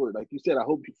moves forward. Like you said, I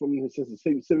hope from his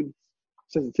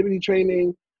sensitivity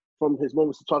training, from his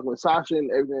moments of talking with Sasha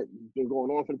and everything that's been going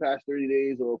on for the past 30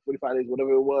 days or 45 days,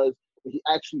 whatever it was, that he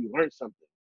actually learned something.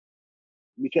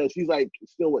 Because he's like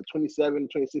still 27,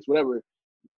 26, whatever.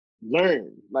 Learn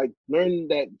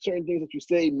that certain things that you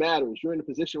say matters. You're in a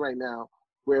position right now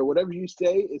where whatever you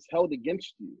say is held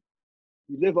against you.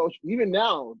 You live out, even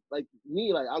now, like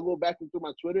me, like I'll go back through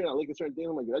my Twitter and I look at certain things.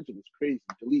 I'm like, that shit is crazy.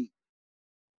 Delete.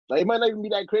 Like it might not even be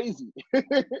that crazy.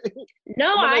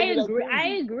 No, I agree. Like, I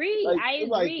agree.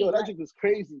 Like, yo, that shit is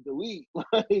crazy. Delete.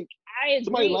 Like I agree.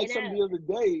 Somebody liked something the other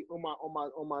day on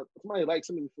my somebody liked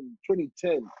something from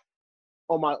 2010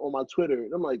 on my Twitter,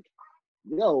 and I'm like,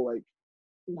 yo, like.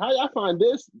 How y'all find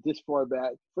this far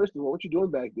back? First of all, what you doing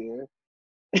back there?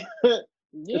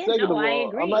 Second of all, I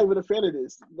agree. I'm not even a fan of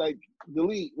this. Like,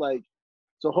 delete. Like,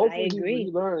 so hopefully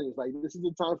he learns. Like, this is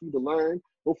the time for you to learn.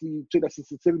 Hopefully you took that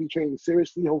sensitivity training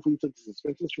seriously. Hopefully you took the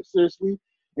suspension seriously.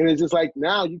 And it's just like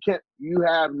now you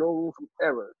have no room for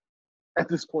error at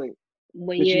this point.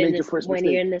 When you're in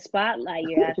the spotlight,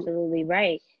 you're absolutely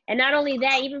right. And not only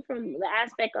that, even from the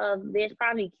aspect of there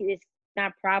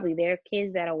are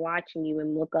kids that are watching you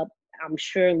and look up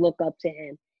to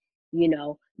him.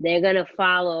 They're gonna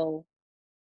follow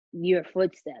your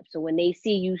footsteps. So when they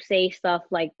see you say stuff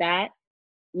like that,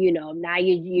 now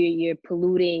you're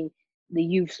polluting the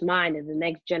youth's mind and the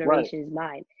next generation's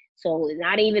mind. So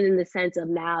not even in the sense of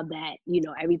now that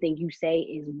everything you say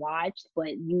is watched,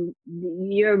 but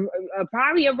you're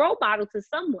probably a role model to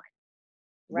someone,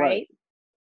 right?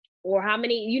 Or how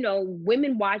many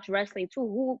women watch wrestling too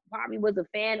who probably was a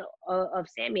fan of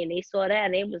Sammy, and they saw that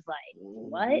and they was like,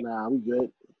 what? Nah, I'm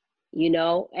good.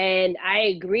 And I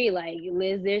agree. Like,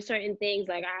 Liz, there's certain things,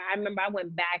 like I remember I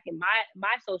went back in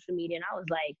my social media and I was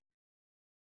like,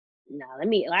 no,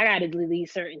 I gotta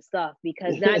delete certain stuff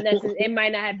because not necessarily it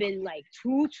might not have been like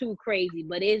too crazy,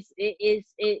 but it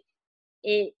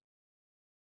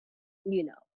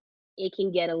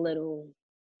can get a little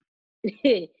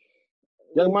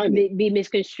be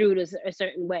misconstrued a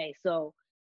certain way. So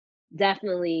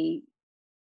definitely,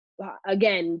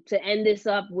 again, to end this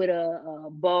up with a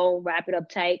bow, wrap it up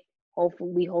tight.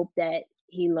 Hopefully, we hope that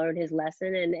he learned his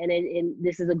lesson, and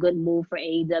this is a good move for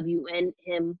AEW and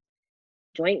him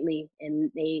jointly, and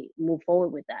they move forward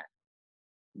with that.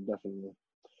 Definitely.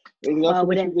 Anything else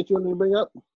that you want to bring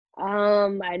up?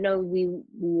 I know we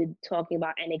were talking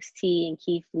about NXT and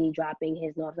Keith Lee dropping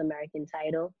his North American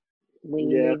title. Chris,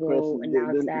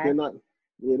 they're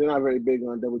not very big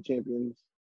on double champions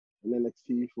in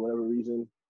NXT for whatever reason.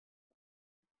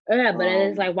 Yeah, but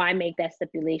it's like, why make that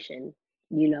stipulation?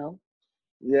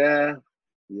 Yeah.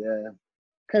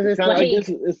 Because it's like,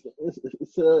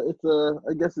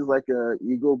 I guess it's like a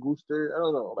ego booster. I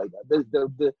don't know. Like they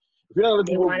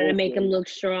wanted to make him look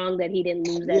strong that he didn't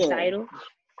lose that title.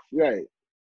 Right.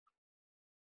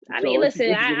 I mean,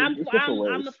 listen, I'm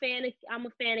a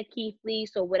fan of Keith Lee.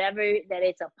 So whatever that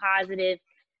it's a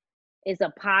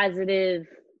positive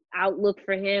outlook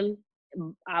for him.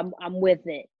 I'm with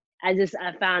it. I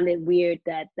found it weird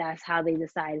that that's how they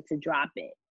decided to drop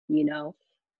it.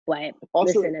 But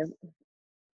also,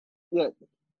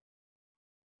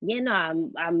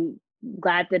 I'm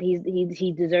glad that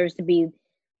he deserves to be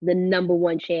the number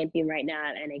one champion right now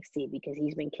at NXT because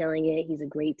he's been killing it. He's a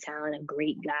great talent, a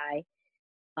great guy,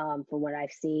 from what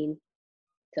I've seen.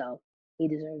 So he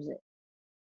deserves it.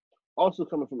 Also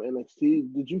coming from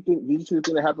NXT, did you see the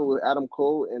thing that happened with Adam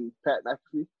Cole and Pat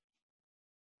McAfee?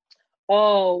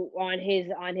 Oh, on his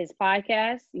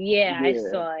podcast? Yeah, I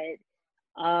saw it.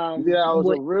 You think that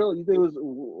was you think it was a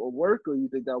work, or you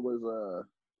think that was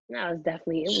No, it was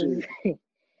definitely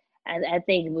I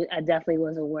think it definitely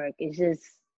was a work. It's just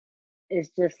it's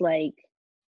just like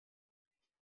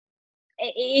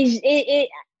it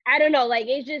I don't know, like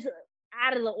it's just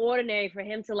out of the ordinary for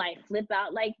him to like flip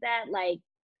out like that. Like,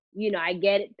 you know, I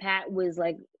get it, Pat was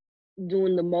like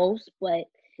doing the most, but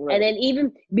Right. and then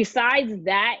even besides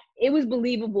that, it was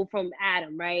believable from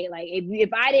Adam, right? Like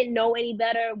if I didn't know any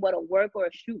better what a work or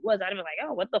a shoot was, I'd be like,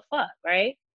 oh, what the fuck,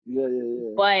 right? Yeah.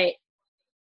 But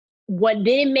what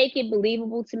didn't make it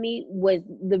believable to me was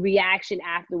the reaction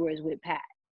afterwards with Pat.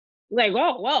 Like,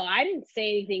 oh, well, I didn't say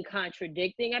anything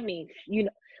contradicting. I mean, you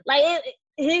know, like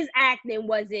his acting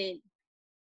wasn't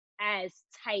as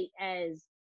tight as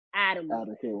Adam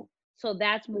was. Cole. So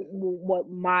that's what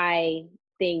my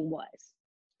thing was.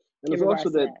 And it's also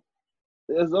that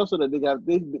there's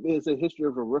a history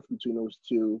of a rift between those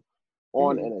two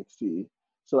on NXT.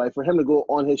 So like for him to go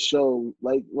on his show,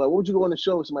 like what would you go on the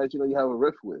show with somebody that you have a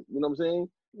rift with? You know what I'm saying?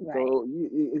 Right. So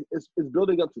it's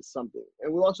building up to something.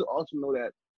 And we also know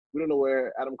that we don't know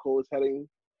where Adam Cole is heading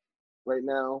right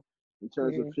now in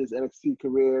terms of his NXT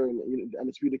career and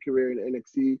undisputed career in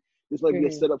NXT. This might be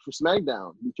a setup for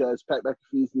SmackDown because Pat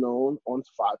McAfee is known on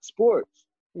Fox Sports.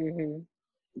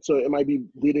 So it might be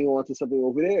leading on to something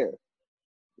over there.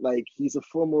 Like he's a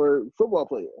former football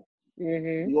player.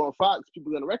 You go on Fox,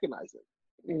 people are gonna recognize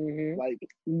him. Like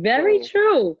very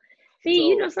true. See,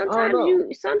 you know,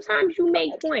 sometimes you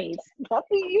make points. Sometimes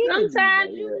you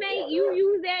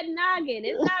use that noggin.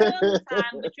 It's not all the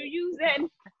time, but you use that.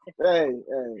 Hey,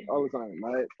 all the time,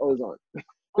 right? Always on.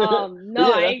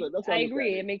 No, that's I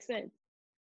agree. It makes sense.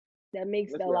 That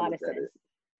makes a lot of sense.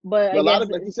 But a lot of,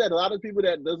 like you said, a lot of people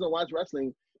that doesn't watch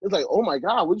wrestling, it's like, oh my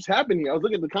God, what just happened here? I was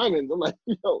looking at the comments. I'm like,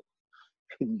 yo,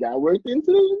 you got worked into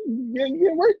it. You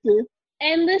get worked in.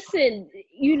 And listen,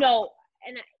 you know,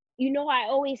 I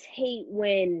always hate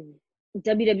when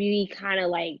WWE kind of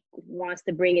like wants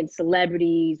to bring in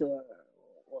celebrities or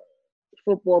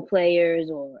football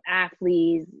players or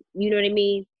athletes. You know what I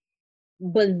mean?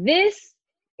 But this,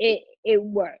 it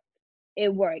worked. It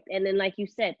worked. And then, like you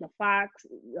said, the Fox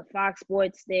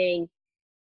Sports thing,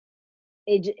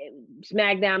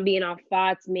 SmackDown being on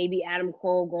Fox, maybe Adam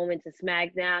Cole going to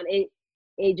SmackDown,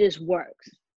 it just works.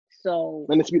 So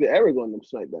Undisputed Era going to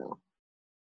SmackDown.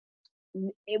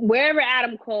 Wherever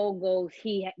Adam Cole goes,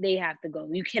 they have to go.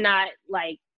 You cannot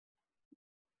like.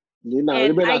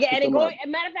 Matter of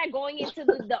fact, going into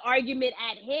the argument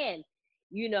at hand,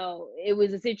 you know, it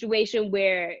was a situation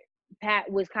where Pat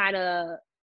was kind of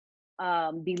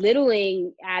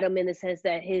belittling Adam in the sense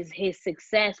that his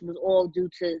success was all due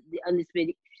to the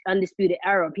undisputed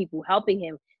era, people helping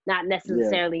him, not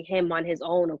necessarily him on his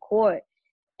own accord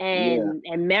and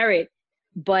merit.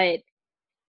 But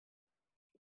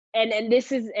and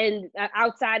this is, and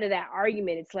outside of that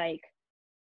argument, it's like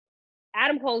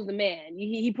Adam Cole's the man.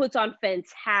 He puts on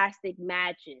fantastic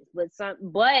matches,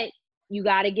 but you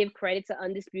got to give credit to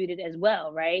Undisputed as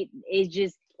well, right? It's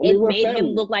just it made him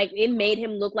look like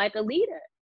a leader,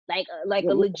 like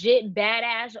a legit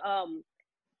badass.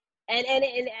 And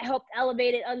it helped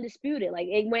elevate it Undisputed. Like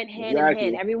it went hand in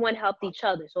hand. Everyone helped each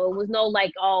other, so it was no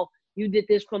like, oh, you did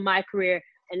this for my career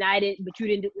and I didn't, but you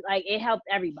didn't do. Like it helped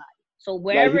everybody. So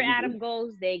wherever Adam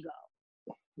goes, they go.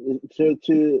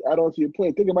 To add on to your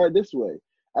point, think about it this way: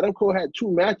 Adam Cole had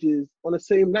 2 matches on the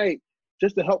same night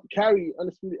just to help carry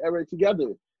Undisputed Era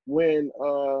together. When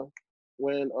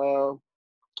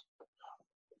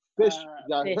Fish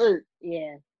got hurt,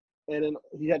 and then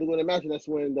he had to go in a match, and that's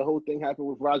when the whole thing happened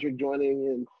with Roderick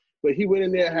joining. But he went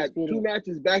in there, had 2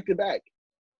 matches back to back,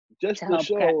 just to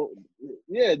show,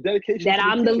 dedication. That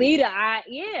I'm the leader.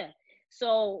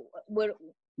 So we're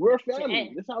a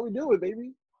family. That's how we do it,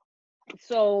 baby.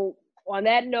 So on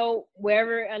that note,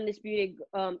 wherever Undisputed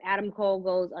Adam Cole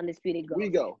goes, Undisputed goes. We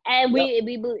go. And we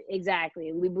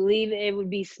exactly. We believe it would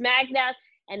be SmackDown,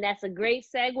 and that's a great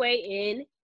segue in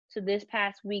to this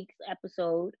past week's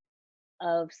episode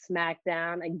of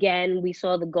SmackDown. Again, we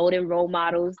saw the Golden Role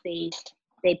Models. They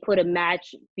put a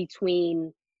match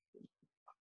between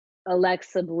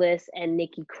Alexa Bliss and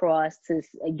Nikki Cross to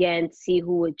again see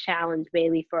who would challenge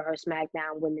Bayley for her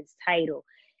SmackDown Women's title.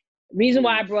 Reason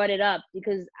why I brought it up,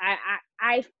 because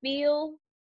I feel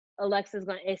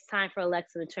it's time for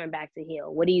Alexa to turn back to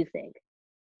heel. What do you think?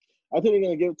 I think they're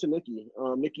gonna give it to Nikki.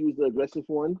 Nikki was the aggressive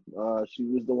one. She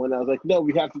was the one that was like, no,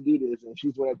 we have to do this, and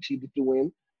she's the one that cheated to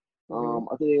win.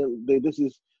 I think this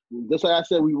is just like I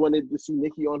said, we wanted to see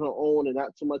Nikki on her own and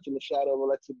not so much in the shadow of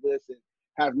Alexa Bliss, and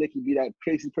have Nikki be that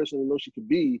crazy person we know she could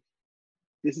be.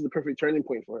 This is the perfect turning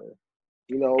point for her.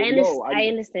 You know, I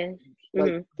understand.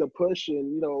 Like the push,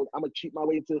 and I'm gonna cheat my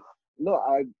way to. No,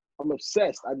 I'm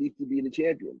obsessed. I need to be the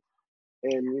champion.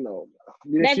 and you know,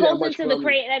 we didn't That see that goes much into from.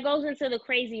 that goes into the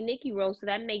crazy Nikki role, so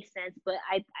that makes sense. But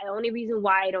I only reason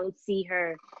why I don't see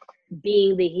her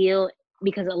being the heel,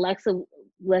 because Alexa,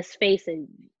 let's face it,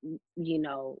 you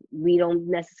know, we don't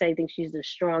necessarily think she's the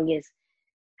strongest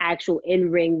actual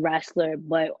in-ring wrestler,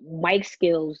 but mic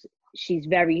skills, she's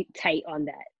very tight on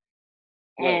that.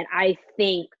 Right. And I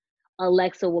think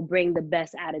Alexa will bring the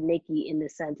best out of Nikki in the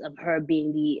sense of her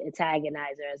being the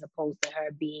antagonizer as opposed to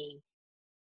her being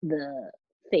the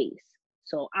face.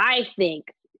 So I think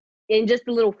in just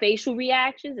the little facial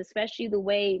reactions, especially the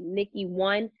way Nikki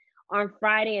won on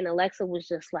Friday and Alexa was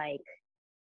just like,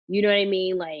 you know what I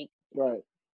mean? Like, Right.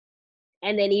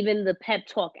 and then even the pep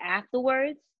talk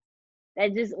afterwards,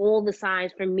 that's just all the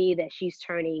signs for me that she's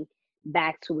turning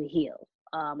back to a heel.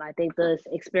 I think the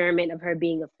experiment of her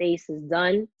being a face is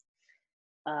done.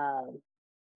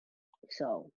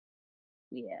 So,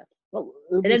 yeah. Well,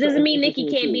 And that doesn't mean Nikki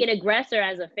can't be an aggressor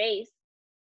as a face,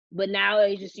 but now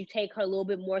it's just you take her a little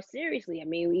bit more seriously. I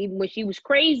mean, even when she was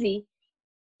crazy,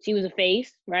 she was a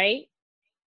face, right?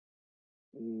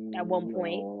 At one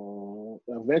point.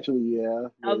 Eventually, yeah.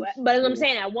 But as I'm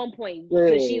saying, at one point,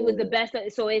 because she was the best.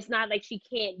 So it's not like she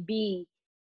can't be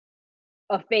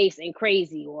a face and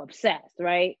crazy or obsessed,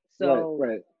 right? So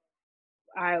right.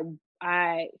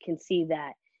 I can see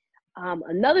that.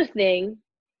 Another thing,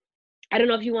 I don't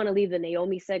know if you want to leave the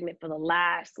Naomi segment for the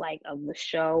last of the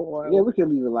show or yeah, we can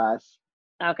leave it last.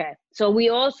 Okay, so we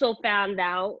also found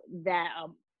out that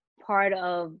part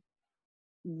of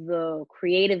the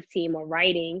creative team or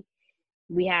writing,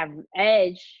 we have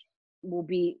Edge will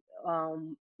be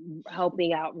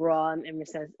helping out Raw in the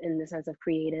sense of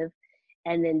creative,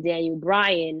 and then Daniel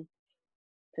Bryan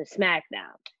for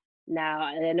SmackDown. Now,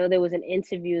 I know there was an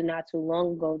interview not too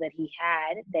long ago that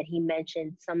he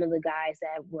mentioned some of the guys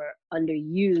that were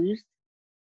underused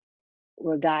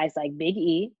were guys like Big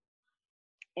E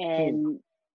and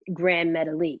Grand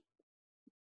Metalik.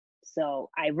 So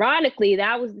ironically,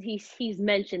 he's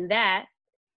mentioned that.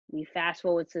 We fast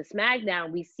forward to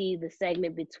SmackDown, we see the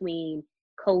segment between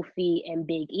Kofi and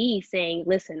Big E saying,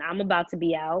 "Listen, I'm about to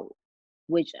be out,"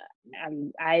 which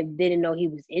I didn't know he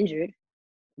was injured.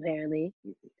 Apparently,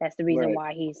 that's the reason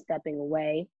why he's stepping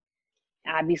away.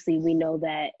 Obviously, we know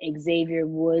that Xavier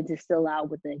Woods is still out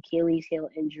with the Achilles heel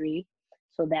injury,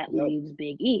 so that leaves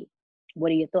Big E.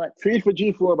 What are your thoughts? Treat for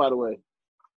G4, by the way.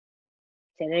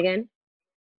 Say that again.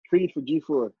 Treat for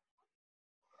G4.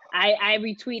 I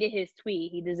retweeted his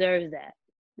tweet. He deserves that.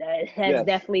 That's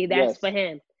for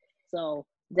him. So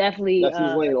definitely that's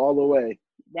his lane all the way.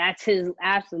 That's his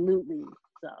absolutely.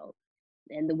 So,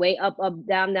 and the way up,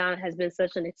 down, down has been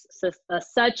such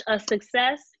a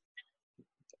success.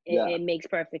 It makes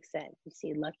perfect sense. You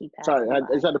see, Lucky Pass. Sorry, I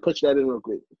just had to push that in real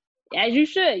quick. As you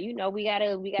should. You know, we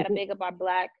gotta pick up our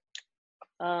black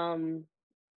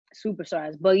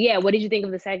superstars. But yeah, what did you think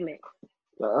of the segment?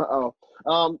 I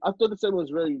thought the segment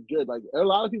was really good. Like, a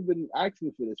lot of people have been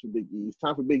asking for this for Big E. It's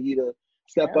time for Big E to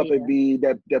step up and be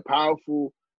that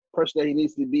powerful person that he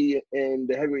needs to be in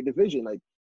the heavyweight division. Like,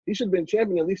 he should have been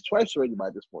champion at least twice already by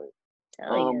this point.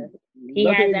 He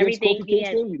has everything. Kofi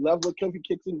Kingston. We love what Kofi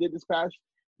Kingston did this past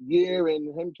year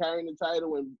and him carrying the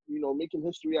title and, you know, making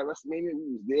history at WrestleMania.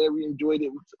 We was there. We enjoyed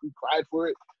it. We cried for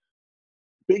it.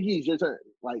 Big E's your turn.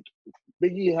 Like,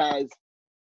 Big E has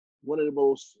one of the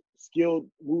most skilled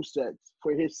movesets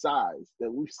for his size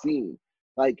that we've seen.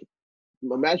 Like,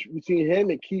 a match between him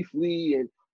and Keith Lee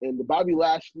and the Bobby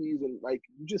Lashley's, and like,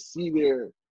 you just see their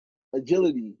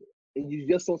agility, and you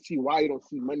just don't see why you don't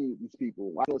see money with these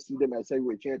people. Why don't see them as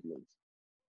heavyweight champions?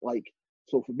 Like,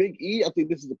 so for Big E, I think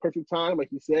this is the perfect time.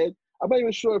 Like you said, I'm not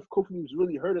even sure if Kofi was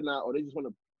really hurt or not, or they just want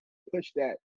to push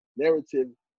that narrative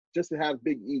just to have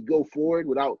Big E go forward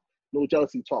without no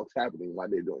jealousy talks happening while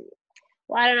they're doing it.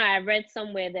 Well, I don't know. I read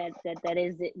somewhere that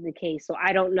is the case, so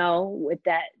I don't know if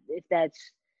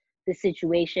that's the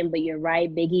situation. But you're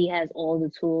right. Big E has all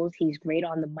the tools. He's great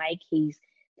on the mic. He's,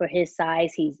 for his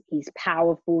size, he's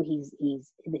powerful. He's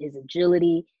his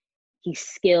agility. He's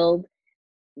skilled.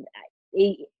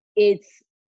 It's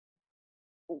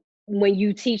when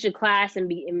you teach a class and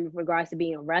be in regards to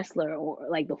being a wrestler or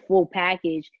like the full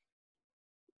package.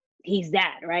 He's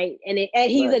that, right? And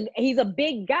he's a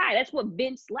big guy. That's what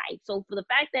Vince likes. So for the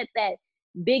fact that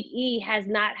Big E has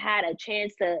not had a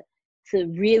chance to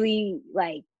really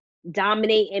like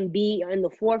dominate and be in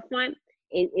the forefront,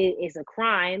 it is a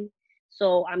crime.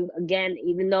 So I'm, again,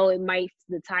 even though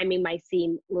the timing might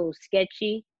seem a little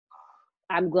sketchy,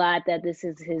 I'm glad that this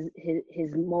is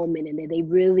his moment and that they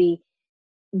really,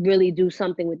 really do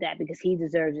something with that because he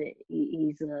deserves it.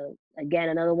 He's again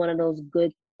another one of those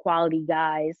good quality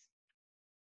guys.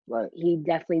 Right. He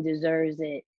definitely deserves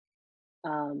it.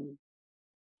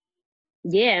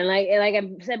 Yeah, and like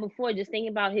I said before, just thinking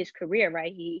about his career,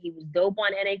 right? He was dope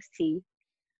on NXT.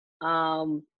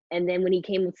 And then when he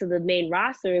came into the main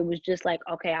roster, it was just like,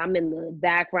 okay, I'm in the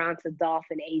background to Dolph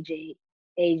and AJ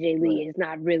Lee. Right. It's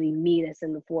not really me that's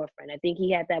in the forefront. I think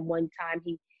he had that one time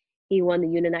he won the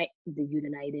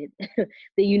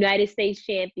United States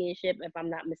Championship, if I'm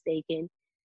not mistaken.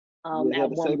 Yeah, he At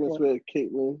had the one segments point. with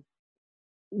Caitlyn.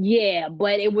 Yeah,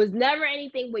 but it was never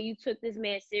anything where you took this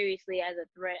man seriously as a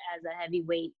threat, as a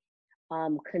heavyweight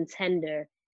contender.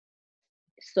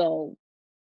 So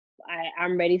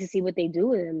I'm ready to see what they do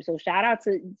with him. So shout out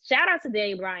to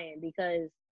Daniel Bryan, because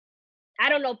I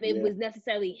don't know if it was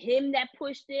necessarily him that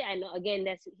pushed it. I know, again,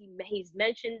 he's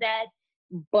mentioned that,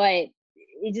 but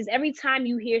it just, every time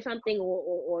you hear something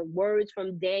or words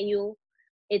from Daniel,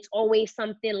 it's always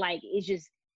something like, it's just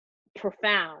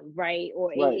profound, right? Or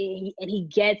Right. and he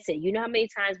gets it. You know how many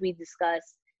times we discuss,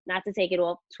 not to take it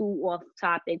too off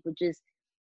topic, but just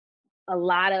a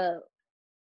lot of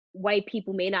white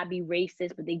people may not be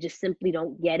racist, but they just simply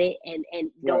don't get it and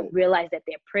don't realize that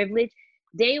they're privileged.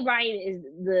 Daniel Bryan is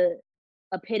the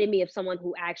epitome of someone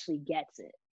who actually gets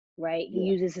it, right? He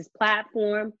uses his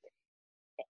platform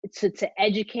to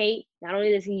educate. Not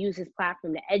only does he use his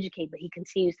platform to educate, but he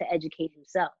continues to educate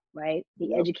himself, right?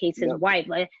 He educates his wife.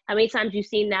 Like, how many times you've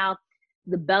seen now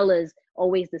the Bellas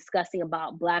always discussing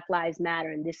about Black Lives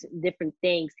Matter and this different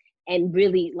things, and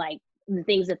really like the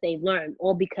things that they've learned,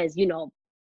 all because, you know,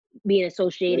 being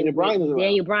associated with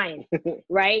Daniel Bryan,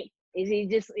 right? He's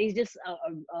just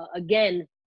again,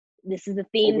 this is the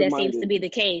theme that seems to be the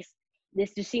case.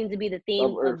 This just seems to be the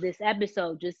theme of this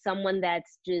episode. Just someone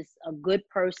that's just a good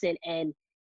person and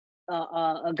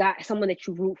a guy, someone that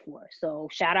you root for. So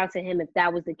shout out to him if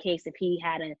that was the case. If he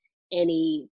had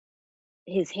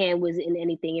his hand was in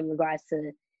anything in regards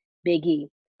to Big E.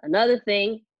 Another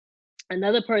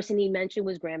person he mentioned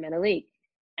was Grand Metalik.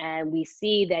 And we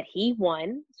see that he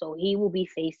won, so he will be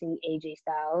facing AJ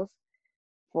Styles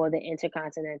for the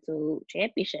Intercontinental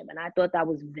Championship. And I thought that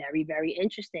was very, very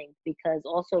interesting, because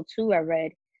also, too, I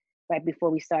read right before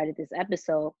we started this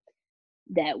episode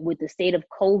that with the state of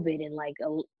COVID and like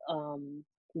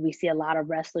we see a lot of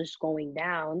wrestlers going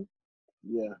down.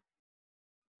 Yeah.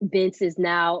 Vince is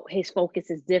now, his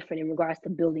focus is different in regards to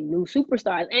building new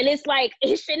superstars. And it's like,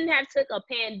 it shouldn't have took a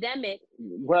pandemic.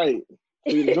 Right.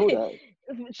 For you to know that.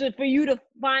 For you to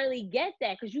finally get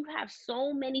that, because you have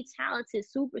so many talented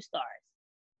superstars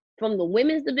from the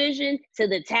women's division to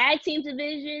the tag team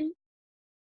division.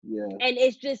 Yeah. And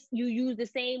it's just, you use the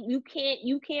same, you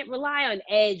can't rely on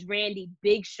Edge, Randy,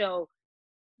 Big Show,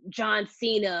 John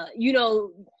Cena, you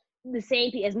know, the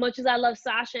same. As much as I love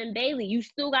Sasha and Bailey, you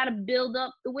still got to build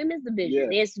up the women's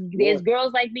division. Yeah. There's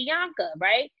girls like Bianca,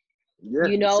 right? Yeah.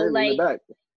 You know, like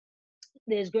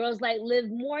there's girls like Liv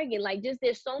Morgan. Like, just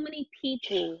there's so many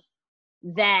people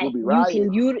that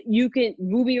you can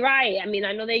Ruby Riott. I mean,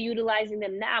 I know they're utilizing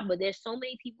them now, but there's so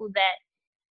many people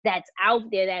that's out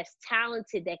there that's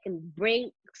talented, that can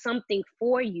bring something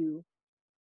for you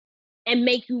and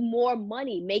make you more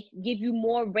money, give you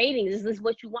more ratings. Is this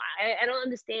what you want? I don't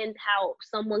understand how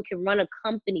someone can run a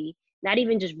company, not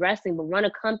even just wrestling, but run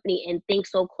a company and think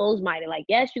so close-minded. Like,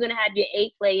 yes, you're going to have your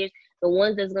 8 players, the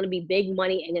ones that's going to be big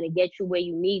money and going to get you where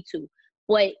you need to.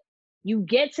 But you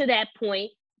get to that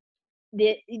point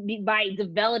by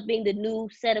developing the new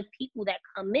set of people that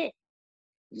come in.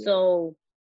 Yeah. So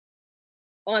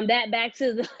on that, back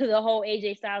to the whole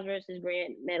AJ Styles versus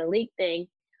Grand Metalik thing,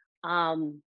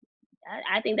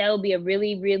 I think that would be a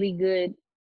really, really good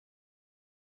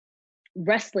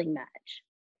wrestling match.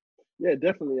 Yeah,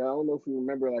 definitely. I don't know if you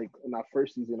remember, like, in our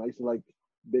first season, I used to like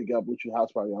big up Lucha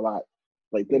House Party a lot.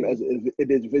 Like them as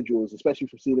individuals, especially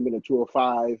from seeing them in the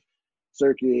 205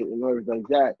 circuit and everything like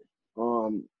that.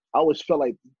 I always felt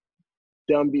like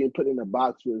them being put in a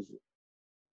box was,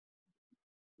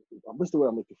 what's the word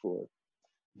I'm looking for?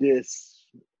 This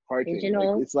hard thing.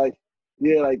 Like, it's like,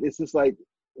 yeah, like it's just like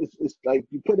it's like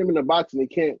you put them in a box and they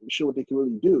can't show what they can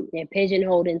really do. They're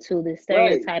pigeonholed into the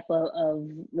stereotype of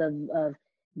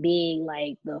being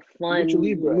like the fun Lucha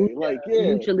Libre,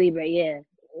 Lucha Libre, yeah.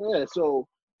 Yeah, so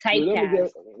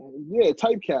typecast.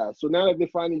 Typecast. So now that they're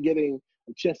finally getting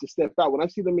a chance to step out, when I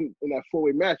see them in that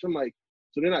 4-way match, I'm like,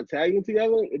 so they're not tagging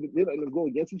together? They're letting them go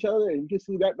against each other? And you can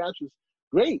see that match was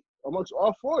great amongst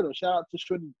all 4 of them. Shout out to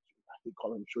Shorty, they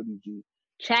call him Shorty G.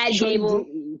 Chad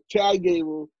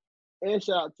Gable. And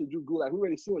shout out to Drew Gulak. We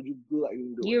already see what Drew Gulak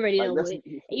can do. You already know what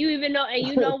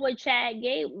you know what Chad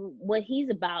Gable, what he's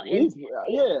about. And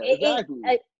exactly.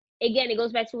 Again, it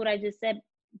goes back to what I just said.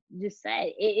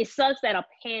 It sucks that a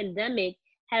pandemic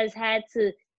has had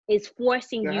to is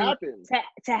forcing That you happens.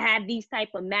 to have these type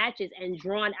of matches and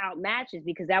drawn out matches,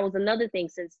 because that was another thing.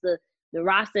 Since the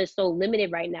roster is so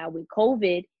limited right now with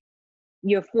COVID,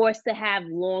 you're forced to have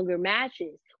longer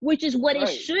matches, which is what it Right.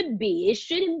 should be. It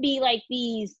shouldn't be like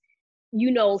these, you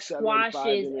know, 7 5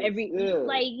 squashes minutes. every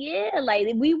Yeah. like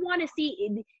we want to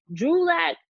see Drew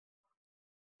Lack,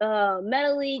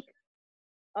 Metalik,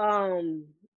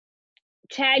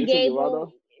 Chad Lindsay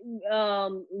Gable,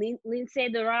 Dorado. Lindsay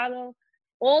Dorado,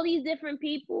 all these different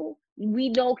people we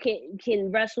know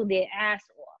can wrestle their ass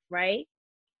off, right?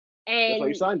 That's why you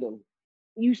And signed them.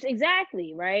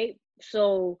 exactly, right?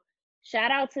 So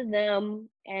shout out to them,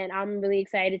 and I'm really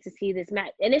excited to see this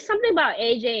match. And it's something about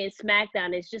AJ and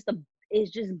SmackDown. It's just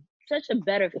such a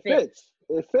better It fit. fits.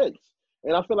 It fits.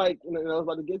 And I feel like, and I was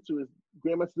about to get to is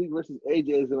Grandmaster League versus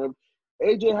AJ.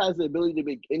 AJ has the ability to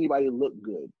make anybody look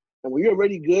good. And when you're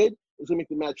already good, it's going to make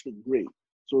the match look great.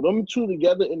 So them two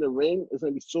together in the ring is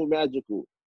going to be so magical,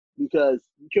 because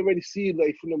you can already see,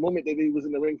 like, from the moment that he was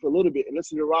in the ring for a little bit, and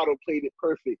Lindsay Dorado played it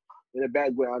perfect in the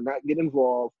background, not get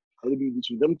involved. It'll be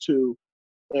between them two.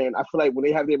 And I feel like when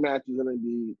they have their match, it's going to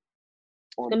be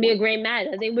on It's going to be a point. great match.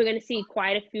 I think we're going to see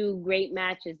quite a few great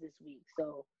matches this week.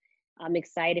 So I'm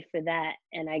excited for that.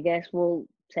 And I guess to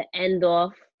end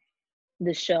off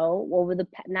the show over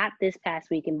not this past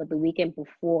weekend, but the weekend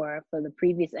before, for the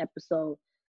previous episode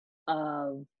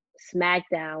of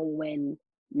SmackDown, when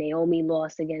Naomi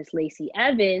lost against Lacey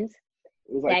Evans.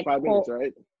 It was like 5 minutes,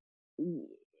 right?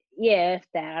 Yeah, if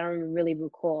that. I don't really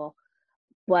recall.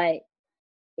 But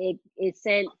it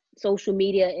sent social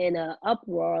media in an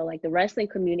uproar, like the wrestling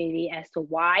community, as to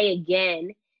why, again,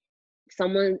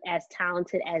 someone as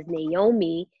talented as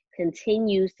Naomi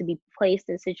continues to be placed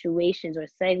in situations or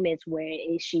segments where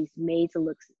she's made to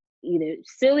look either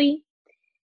silly,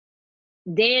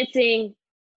 dancing,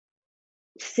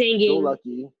 singing,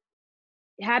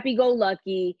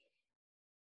 happy-go-lucky,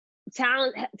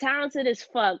 talented as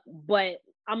fuck, but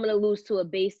I'm gonna lose to a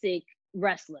basic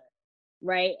wrestler,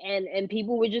 right? And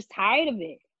people were just tired of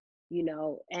it, you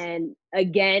know. And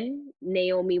again,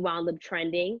 Naomi wound up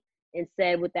trending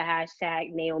instead with the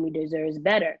hashtag Naomi Deserves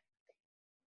Better.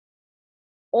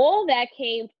 All that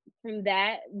came from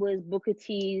that was Booker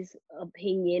T's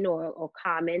opinion or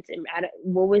comments. And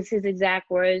what was his exact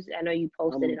words? I know you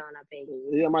posted it on our page.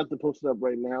 Yeah, I'm about to post it up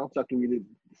right now so I can read it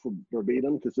for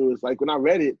verbatim, because it was like, when I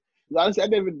read it, honestly,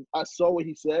 I saw what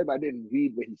he said, but I didn't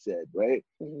read what he said, right?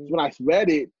 Mm-hmm. So when I read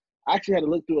it, I actually had to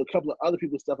look through a couple of other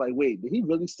people's stuff, like, wait, did he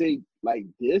really say like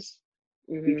this?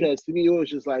 Mm-hmm. Because to me, it was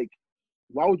just like,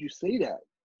 why would you say that?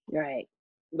 Right.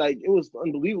 Like, it was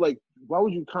unbelievable. Like, why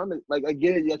would you comment? Like, I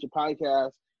get it, you got your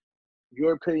podcast,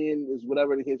 your opinion is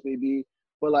whatever the case may be,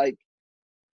 but like,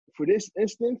 for this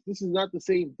instance, this is not the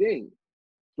same thing.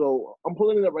 So I'm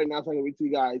pulling it up right now so I can read to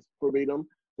you guys verbatim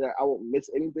that I won't miss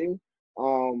anything.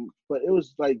 But it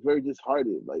was like very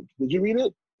disheartened. Like, did you read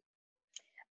it?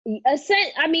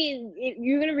 I mean,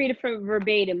 you're gonna read it from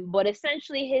verbatim, but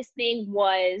essentially his thing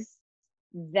was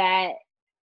that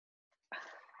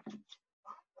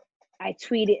I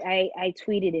tweeted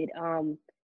it.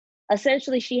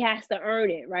 Essentially, she has to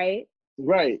earn it, right?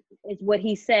 Right. It's what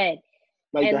he said.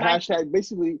 Like, and the hashtag,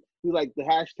 basically, he's like, the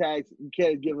hashtags, you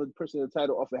can't give a person a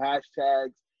title off of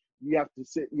hashtags. You have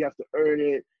to earn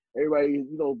it. Everybody,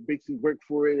 you know, basically work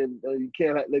for it, and you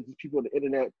can't let these people on the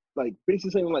internet, like,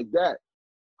 basically something like that.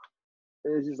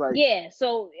 And it's just like, yeah.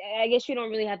 So I guess you don't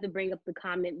really have to bring up the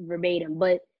comment verbatim,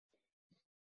 but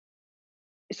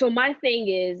so my thing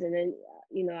is, and then,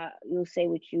 you know, you'll say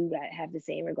what you have to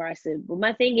say in regards to, but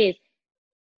my thing is,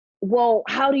 well,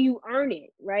 how do you earn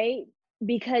it, right?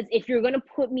 Because if you're going to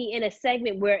put me in a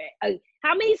segment where,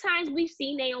 how many times we've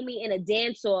seen Naomi in a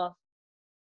dance-off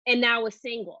and now a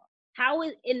single? How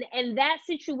is, in that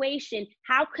situation,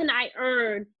 how can I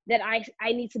earn that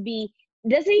I need to be,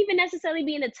 doesn't even necessarily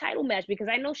be in a title match, because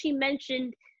I know she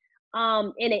mentioned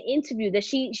in an interview that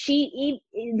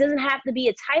it doesn't have to be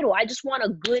a title. I just want a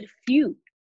good feud,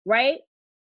 right?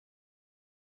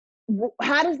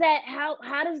 How does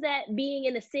that being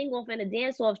in a sing-off and a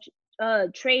dance-off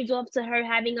trades off to her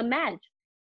having a match?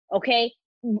 Okay,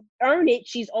 earn it.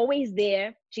 She's always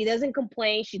there. She doesn't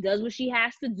complain. She does what she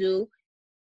has to do.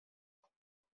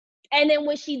 And then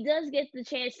when she does get the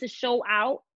chance to show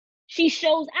out, she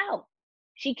shows out.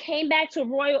 She came back to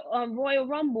Royal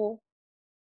Rumble.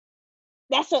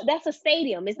 That's a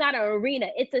stadium. It's not an arena.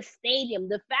 It's a stadium.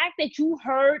 The fact that you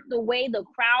heard the way the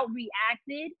crowd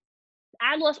reacted,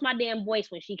 I lost my damn voice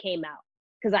when she came out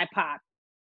because I popped.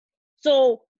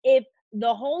 So if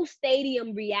the whole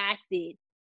stadium reacted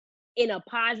in a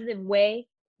positive way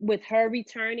with her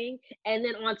returning, and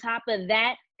then on top of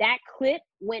that, that clip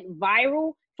went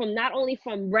viral, from not only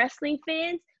from wrestling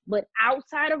fans, but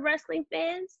outside of wrestling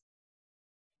fans?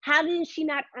 How did she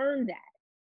not earn that?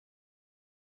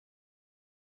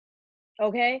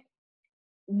 Okay?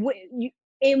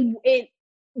 And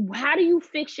how do you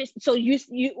fix your, so you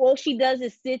all she does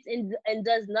is sits and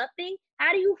does nothing?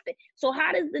 How do you so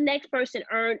how does the next person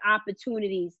earn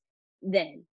opportunities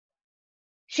then?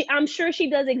 I'm sure she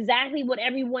does exactly what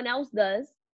everyone else does.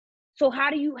 So how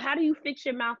do you fix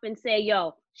your mouth and say,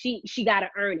 yo, she gotta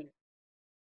earn it?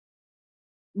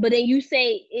 But then you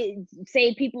say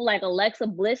people like Alexa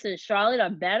Bliss and Charlotte are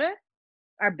better?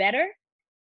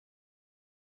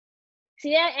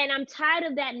 See that? And I'm tired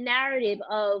of that narrative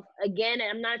of, again,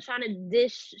 I'm not trying to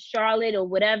dish Charlotte or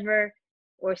whatever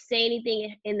or say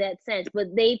anything in that sense, but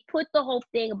they put the whole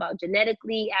thing about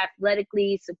genetically,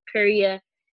 athletically superior,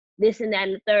 this and that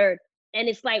and the third. And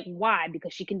it's like, why?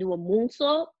 Because she can do a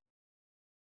moonsault?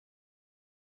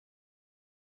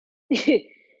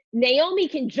 Naomi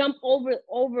can jump over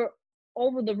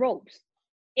the ropes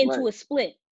into a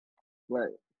split.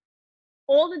 Right.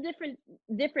 All the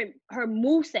different her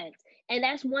movesets. And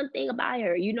that's one thing about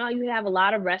her. You know, you have a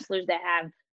lot of wrestlers that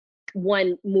have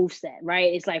one moveset,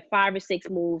 right? It's like 5 or 6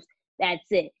 moves. That's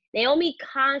it. Naomi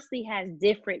constantly has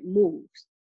different moves,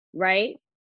 right?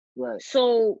 Right.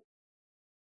 So,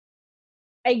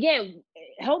 again,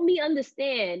 help me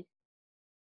understand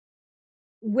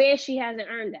where she hasn't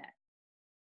earned that.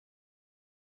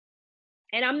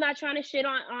 And I'm not trying to shit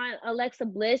on Alexa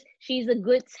Bliss. She's a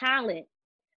good talent.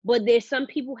 But there's some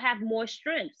people have more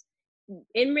strengths.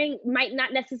 In ring might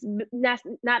not necessarily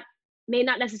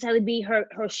be her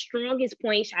strongest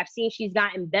point. I've seen she's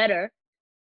gotten better,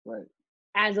 right,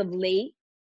 as of late.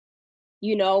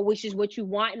 You know, which is what you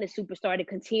want in a superstar, to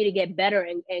continue to get better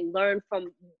and learn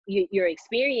from your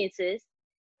experiences.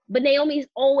 But Naomi's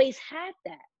always had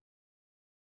that,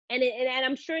 and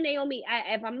I'm sure Naomi,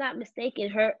 if I'm not mistaken,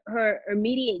 her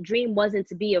immediate dream wasn't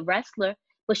to be a wrestler,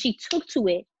 but she took to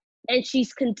it, and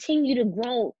she's continued to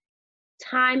grow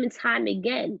time and time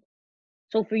again.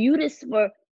 So for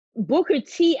Booker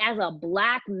T as a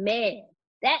black man,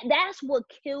 that's what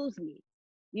kills me.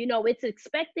 You know, it's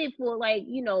expected for, like,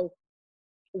 you know,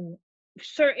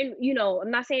 certain, you know,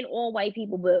 I'm not saying all white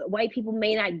people, but white people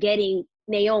may not getting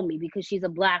Naomi because she's a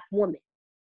black woman.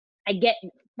 I get,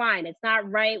 fine, it's not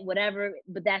right, whatever,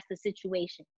 but that's the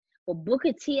situation. But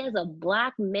Booker T as a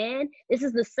black man, this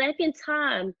is the second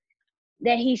time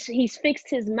that he's fixed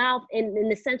his mouth in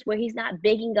the sense where he's not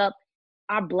bigging up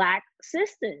our black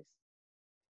sisters.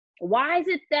 Why is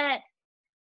it that,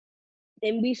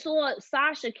 and we saw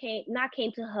Sasha came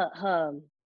to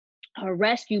her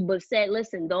rescue, but said,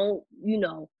 listen, don't, you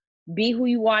know, be who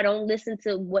you are, don't listen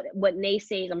to what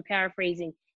naysays, I'm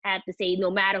paraphrasing, have to say, no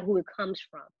matter who it comes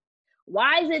from.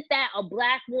 Why is it that a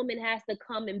black woman has to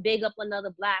come and big up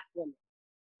another black woman?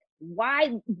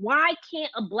 Why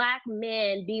can't a black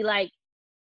man be like,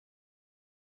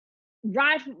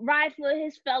 ride for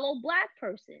his fellow black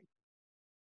person?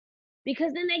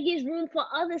 Because then that gives room for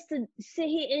others to sit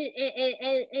here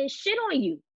and shit on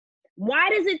you. Why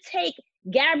does it take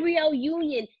Gabrielle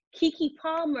Union, Keke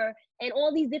Palmer, and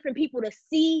all these different people to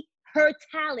see her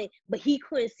talent, but he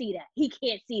couldn't see that? He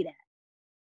can't see that.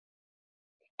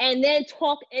 And then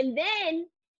talk, and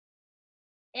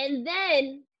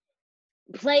then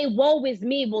play woe is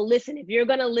me. Well, listen, if you're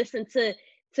gonna listen to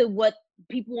what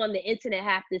people on the internet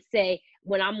have to say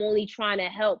when I'm only trying to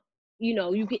help, you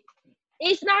know,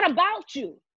 it's not about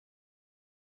you.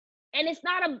 And it's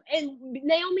not and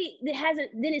Naomi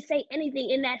didn't say anything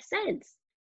in that sense.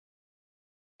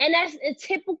 And that's a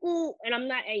typical, and I'm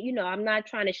not, you know, I'm not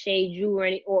trying to shade you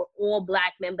or all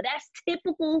black men, but that's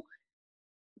typical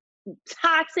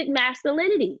toxic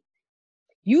masculinity.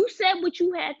 You said what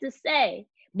you had to say,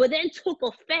 but then took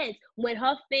offense when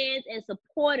her fans and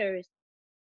supporters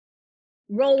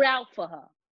rolled out for her.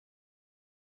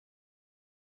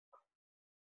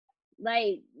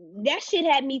 Like, that shit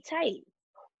had me tight.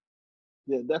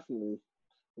 Yeah, definitely.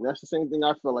 And that's the same thing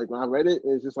I felt like when I read it.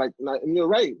 It's just like, and you're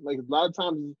right. Like, a lot of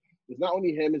times, it's not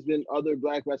only him, it's been other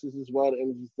black wrestlers as well.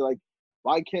 And it's just like,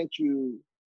 why can't you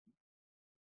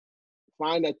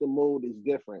find that the mode is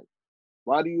different?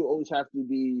 Why do you always have to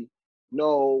be,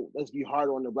 no, let's be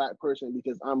harder on the black person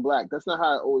because I'm black? That's not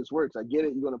how it always works. I get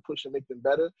it. You're going to push and make them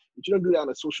better, but you don't do that on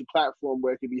a social platform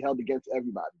where it can be held against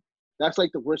everybody. That's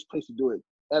like the worst place to do it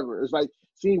ever. It's like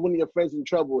seeing one of your friends in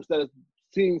trouble instead of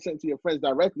seeing something to your friends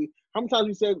directly. How many times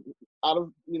you said, out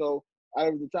of the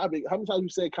topic, how many times you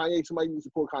said Kanye, somebody needs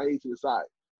to pull Kanye to the side?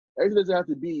 Everything doesn't have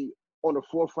to be on the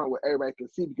forefront where everybody can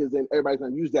see, because then everybody's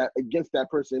going to use that against that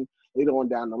person later on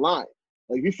down the line.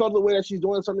 Like, if you felt the way that she's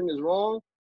doing something is wrong,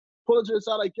 pull her to the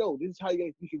side like, yo, this is how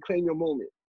you can claim your moment.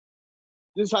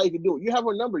 This is how you can do it. You have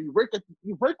her number. You work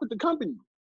with the company.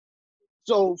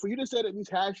 So for you to say that these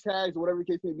hashtags or whatever the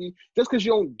case may be, just because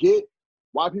you don't get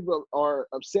why people are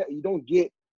upset,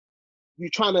 you're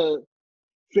trying to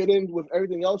fit in with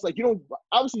everything else. Like you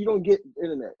don't get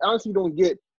internet. Honestly, you don't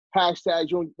get hashtags.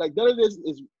 You don't, like, none of this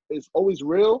is always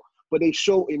real, but they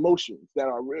show emotions that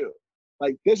are real.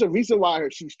 Like there's a reason why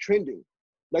she's trending.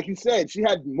 Like you said, she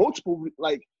had multiple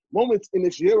like moments in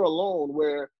this year alone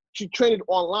where she trended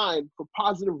online for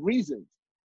positive reasons,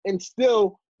 and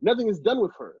still nothing is done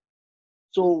with her.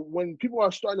 So when people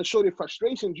are starting to show their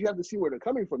frustrations, you have to see where they're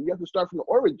coming from. You have to start from the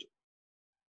origin.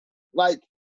 Like,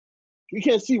 you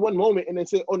can't see one moment and then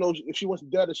say, oh no, if she wants to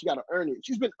do it, she got to earn it.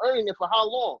 She's been earning it for how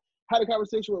long? I had a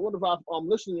conversation with one of our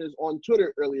listeners on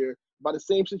Twitter earlier about the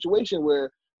same situation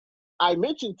where I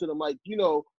mentioned to them, like, you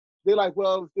know, they're like,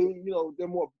 well, they're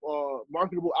more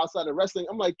marketable outside of wrestling.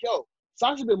 I'm like, yo,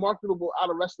 Sasha's been marketable out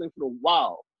of wrestling for a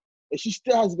while, and she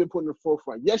still hasn't been put in the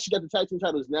forefront. Yes, she got the tag team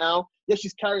titles now. Yes,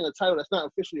 she's carrying a title that's not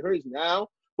officially hers now.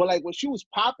 But like when she was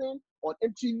popping on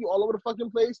MTV all over the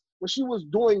fucking place, when she was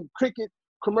doing cricket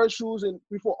commercials and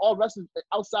before all wrestlers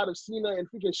outside of Cena and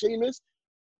freaking Sheamus,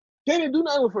 they didn't do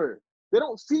nothing with her. They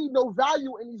don't see no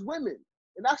value in these women,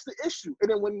 and that's the issue. And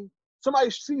then when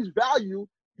somebody sees value,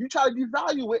 you try to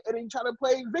devalue it, and then you try to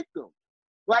play victim.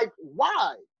 Like,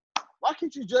 why? Why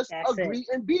can't you just agree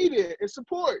and be there and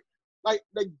support? Like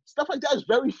stuff like that is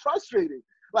very frustrating.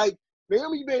 Like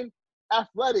Naomi been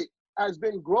athletic, has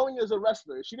been growing as a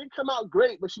wrestler. She didn't come out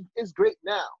great, but she is great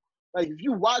now. Like if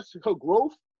you watch her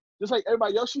growth, just like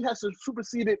everybody else, she has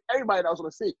superseded everybody that was on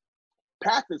the scene.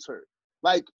 Path is her.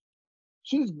 Like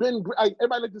she's been. Like,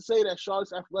 everybody like to say that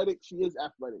Charlotte's athletic. She is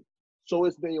athletic. So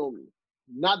is Naomi.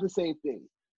 Not the same thing.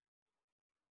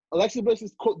 Alexa Bliss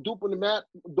is dope on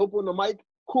the mic.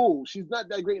 Cool. She's not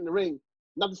that great in the ring.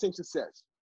 Not the same success.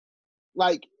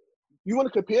 Like, you want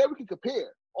to compare? We can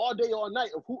compare all day, all night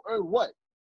of who earned what.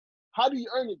 How do you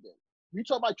earn it then? You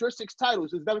talk about your 6 titles.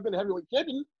 There's never been a heavyweight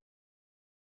champion.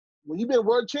 When you've been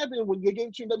world champion, when your game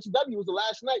between WCW was the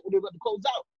last night when they were about to close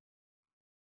out.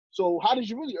 So how did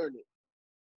you really earn it?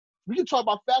 We can talk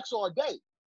about facts all day.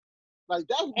 Like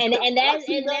that. And that's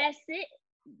it.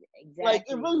 Exactly. Like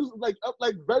it was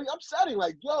like very upsetting.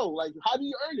 Like, yo, like how do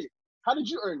you earn it? How did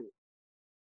you earn it?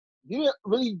 You didn't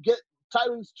really get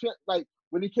titles like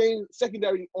when he came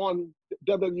secondary on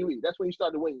WWE. That's when you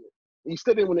started winning it. And you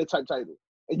still didn't win that type title.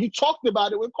 And you talked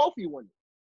about it when Kofi won it.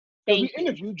 Because we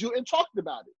interviewed you and talked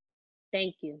about it.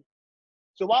 Thank you.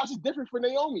 So why is it different for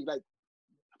Naomi? Like,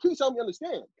 please help me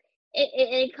understand.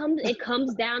 It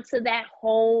comes down to that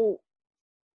whole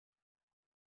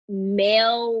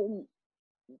male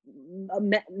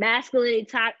masculinity,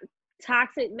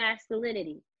 toxic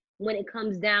masculinity. When it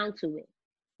comes down to it,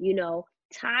 you know,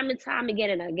 time and time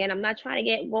again, and again, I'm not trying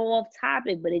to go off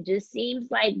topic, but it just seems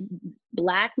like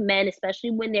Black men, especially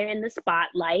when they're in the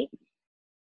spotlight,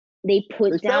 they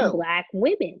put down Black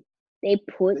women. They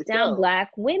put down Black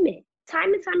women.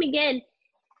 Time and time again,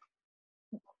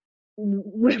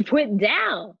 we're put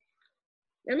down.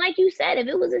 And like you said,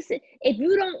 if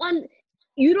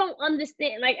you don't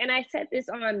understand, like, and I said this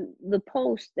on the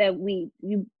post that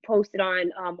you posted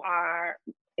on our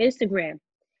Instagram.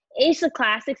 It's a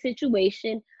classic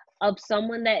situation of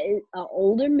someone that is an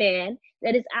older man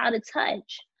that is out of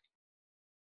touch.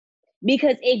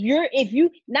 Because if you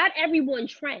not everyone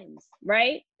trends,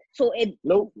 right? So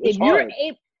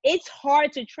it's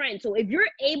hard to trend. So if you're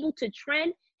able to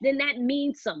trend, then that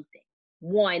means something.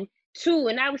 1, 2,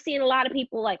 and I was seeing a lot of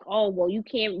people like, oh, well, you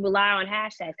can't rely on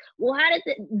hashtags. Well, how did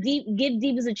Give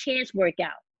Divas a Chance work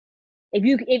out? If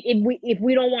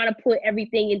we don't want to put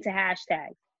everything into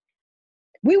hashtags,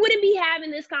 we wouldn't be having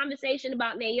this conversation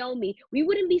about Naomi. We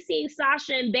wouldn't be seeing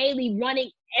Sasha and Bayley running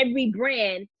every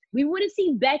brand. We wouldn't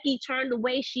see Becky turn the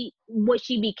way what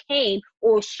she became,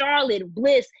 or Charlotte,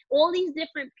 Bliss, all these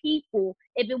different people,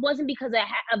 if it wasn't because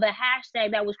of a hashtag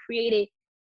that was created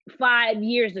 5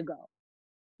 years ago.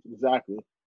 Exactly.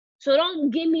 So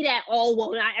don't give me that, oh,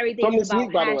 well, not everything is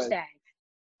about hashtags.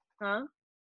 Huh?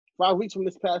 5 weeks from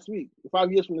this past week.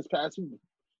 5 years from this past week.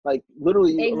 Like,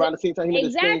 literally around the same time he made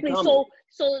the same comment.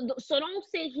 So don't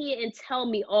sit here and tell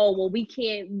me, oh, well, we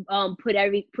can't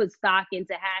put stock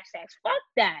into hashtags. Fuck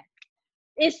that.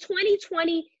 It's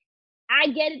 2020. I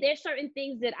get it. There's certain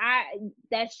things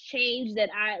that's changed that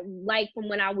I like from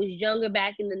when I was younger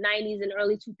back in the 90s and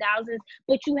early 2000s.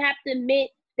 But you have to admit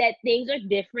that things are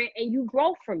different and you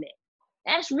grow from it.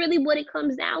 That's really what it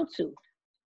comes down to.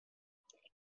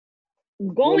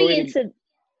 Go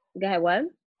ahead, what?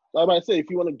 I was about to say, if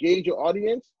you want to gauge your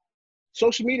audience,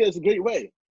 social media is a great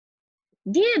way.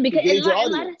 Yeah, because gauge your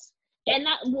audience. and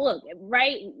not look,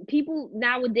 right? People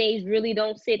nowadays really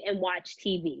don't sit and watch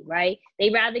TV, right? They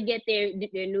rather get their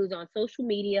news on social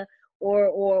media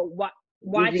or watch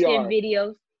their DVR.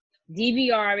 videos,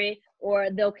 DVR it,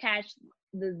 or they'll catch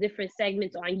the different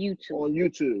segments on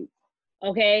YouTube.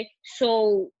 Okay,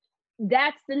 so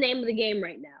that's the name of the game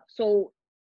right now. So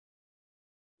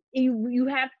you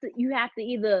have to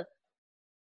either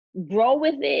grow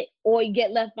with it or you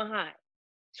get left behind.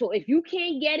 So if you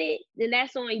can't get it, then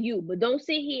that's on you. But don't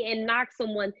sit here and knock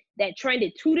someone that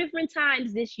trended 2 different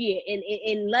times this year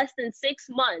in less than 6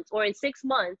 months or in 6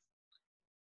 months,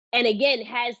 and again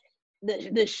has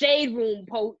the Shade Room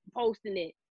posting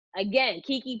it again.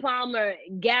 Keke Palmer,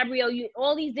 Gabrielle,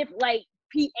 all these different like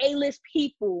A-list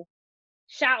people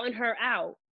shouting her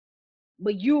out,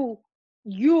 but you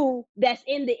that's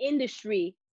in the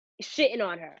industry shitting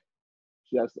on her.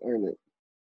 She has to earn it.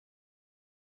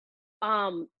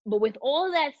 But with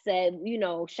all that said,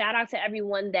 shout out to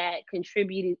everyone that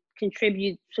contribute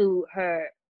to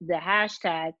the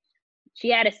hashtag. She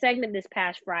had a segment this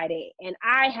past Friday, and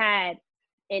I had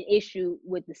an issue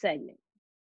with the segment.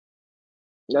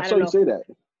 I saw you say that.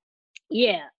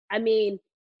 Yeah, I mean.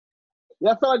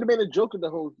 Yeah, I felt like they made a joke of the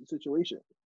whole situation.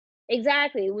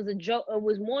 Exactly, it was a joke. It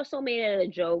was more so made as a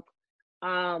joke.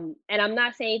 And I'm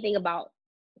not saying anything about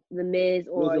The Miz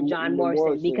or John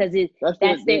Morrison because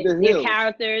that's their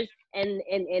characters and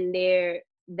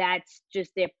that's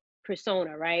just their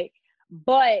persona, right?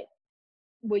 But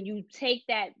when you take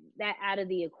that out of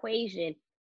the equation,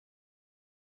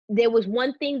 there was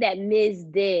one thing that Miz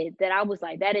did that I was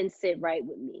like, that didn't sit right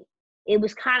with me. It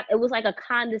was like a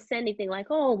condescending thing, like,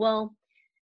 oh well,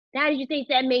 how did you think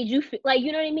that made you feel? Like,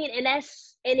 you know what I mean? And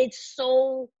it's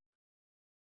so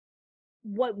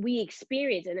what we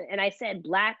experience. And I said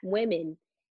Black women,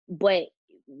 but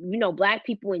Black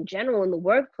people in general in the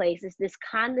workplace is this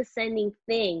condescending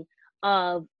thing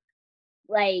of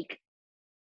like,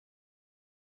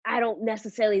 I don't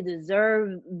necessarily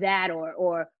deserve that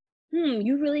or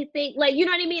you really think, like, you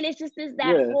know what I mean? It's just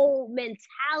that whole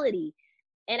mentality.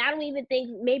 And I don't even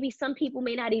think, maybe some people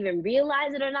may not even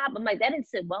realize it or not, but I'm like, that didn't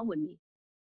sit well with me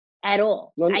at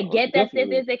all. No, I get that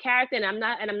there's a character, and I'm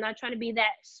not trying to be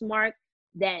that smart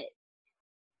that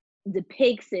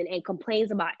depicts and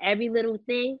complains about every little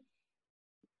thing.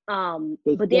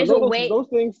 But there's a way. Those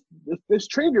things, it's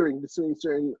triggering between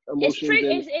certain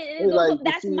emotions.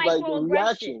 That's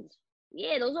microaggressions.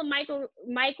 Yeah, those are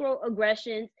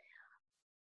microaggressions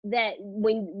that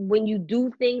when you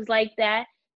do things like that.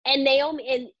 And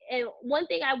Naomi, and one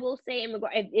thing I will say in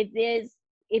regard,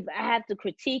 if I have to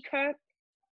critique her,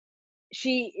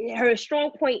 her strong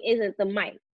point isn't the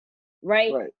mic,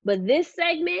 right? But this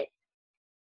segment,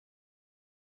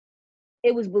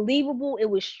 it was believable. It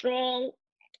was strong.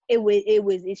 It was.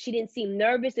 She didn't seem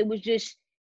nervous. It was just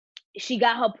she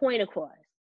got her point across.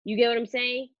 You get what I'm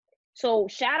saying? So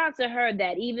shout out to her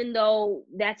that even though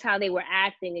that's how they were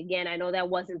acting. Again, I know that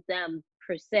wasn't them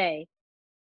per se.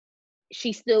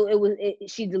 She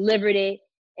she delivered it,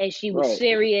 and she was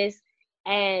serious.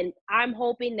 And I'm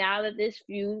hoping now that this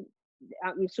feud,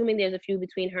 I'm assuming there's a feud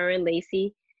between her and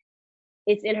Lacey,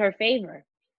 it's in her favor.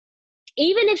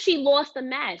 Even if she lost the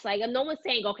match, like no one's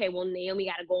saying, okay, well, Naomi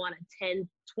got to go on a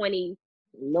 10-20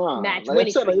 match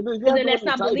winning streak, because then that's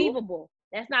not believable.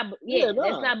 That's not, that's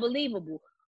not believable.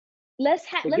 Let's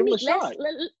have a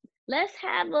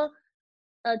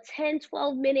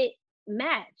 10-12 minute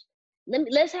match.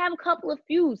 Let's have a couple of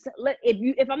feuds.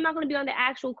 If I'm not going to be on the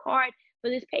actual card for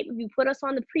this pay-per-view, put us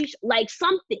on the pre-show, like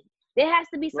something. There has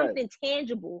to be something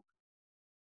tangible.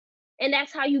 And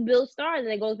that's how you build stars.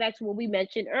 And it goes back to what we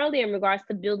mentioned earlier in regards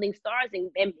to building stars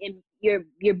and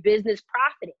your business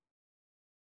profiting.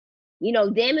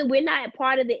 Damn it, we're not a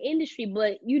part of the industry,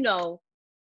 but we're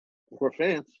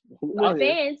fans. We're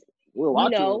fans. We're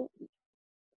watching.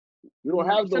 We don't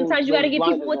have those. Sometimes you got to give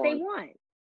people what they want.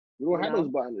 We don't have those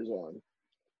blinders on.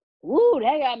 Ooh,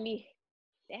 that had me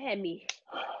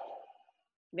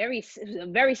very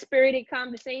spirited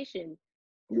conversation.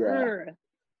 Yeah.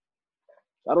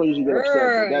 I don't usually get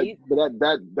upset, but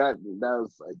that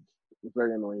was like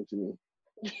very annoying to me.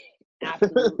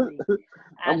 Absolutely.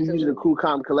 I'm usually cool,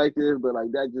 calm, collective, but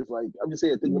like that just like I'm just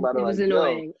saying thinking about it. It was like,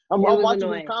 annoying. I'm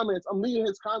watching his comments. I'm reading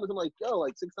his comments. I'm like,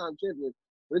 like 6-time champion.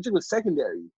 But it just was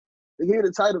secondary. They gave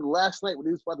the title last night when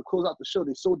they was about to close out the show.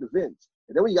 They sold the Vince,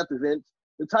 and then when you got the Vince,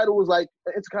 the title was like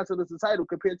an intercontinental title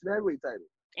compared to the heavyweight title.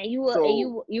 And you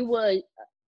were.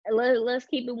 Let's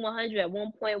keep it 100. At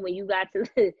one point, when you got to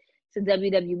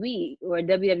WWE or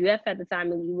WWF at the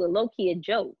time, and you were low key a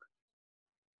joke,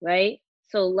 right?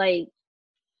 So like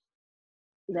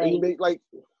you make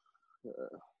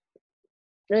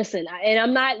Listen, and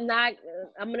I'm not.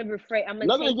 I'm gonna refrain. I'm gonna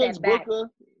Nothing take against that back. Booker.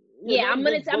 Yeah, I'm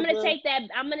nothing gonna against Booker. take that.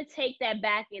 I'm gonna take that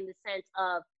back in the sense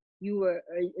of you were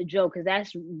a joke, because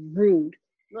that's rude.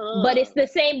 No. But it's the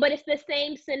same. But it's the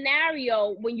same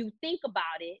scenario when you think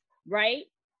about it, right?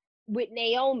 With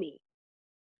Naomi,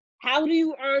 how do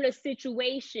you earn a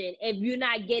situation if you're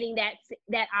not getting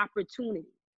that opportunity?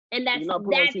 And You're not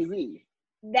put on TV.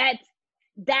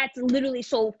 That's literally,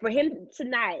 so for him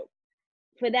tonight,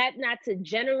 for that not to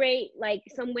generate like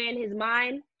somewhere in his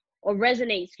mind or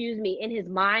resonate, in his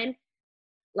mind,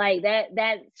 like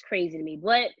that's crazy to me.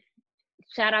 But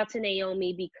shout out to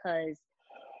Naomi, because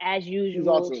as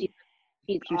usual, she's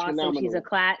awesome. Phenomenal.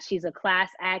 She's a class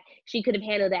act. She could have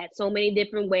handled that so many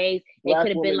different ways. Black it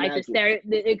could have been like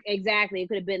magic. exactly. It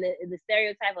could have been the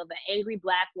stereotype of an angry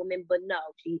Black woman, but no,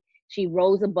 she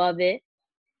rose above it,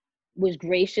 was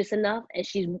gracious enough,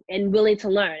 and willing to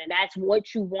learn. And that's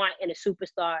what you want in a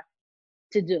superstar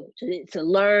to do, to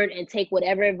learn and take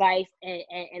whatever advice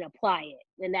and apply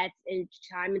it. And that's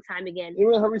time and time again.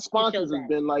 Even her responses has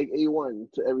been like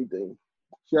A1 to everything.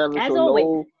 She hasn't as shown always,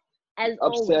 no as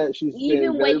upset. always. She's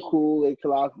been very cool and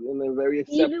very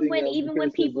accepting. Even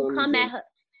when people come at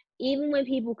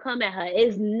her,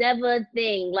 it's never a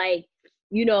thing like,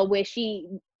 where she,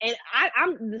 and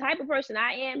I'm the type of person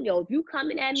I am. If you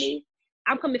coming at me,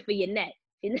 I'm coming for your neck.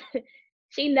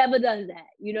 She never does that.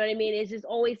 You know what I mean? It's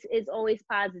always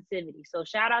positivity. So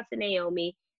shout out to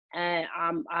Naomi, and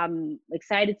I'm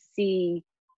excited to see,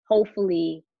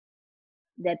 hopefully,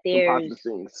 that there's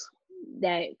things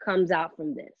that comes out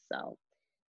from this. So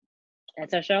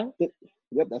that's our show.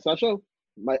 Yep, that's our show.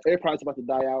 My AirPod's about to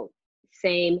die out.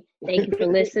 Same. Thank you for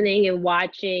listening and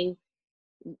watching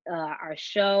our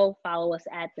show. Follow us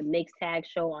at the Mixed Tag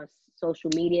Show on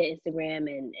social media, Instagram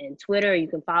and Twitter. You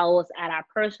can follow us at our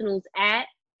personals at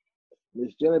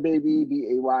Miss Jenna Baby,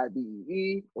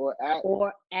 BAYBEE, or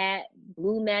at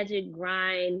Blue Magic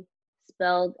Grind,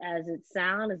 spelled as it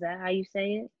sounds. Is that how you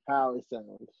say it? How it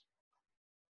sounds.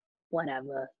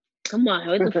 Whatever. Come on.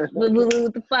 What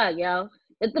the fuck, yo?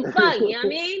 What the fuck? You know what I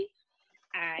mean?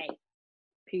 All right.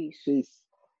 Peace.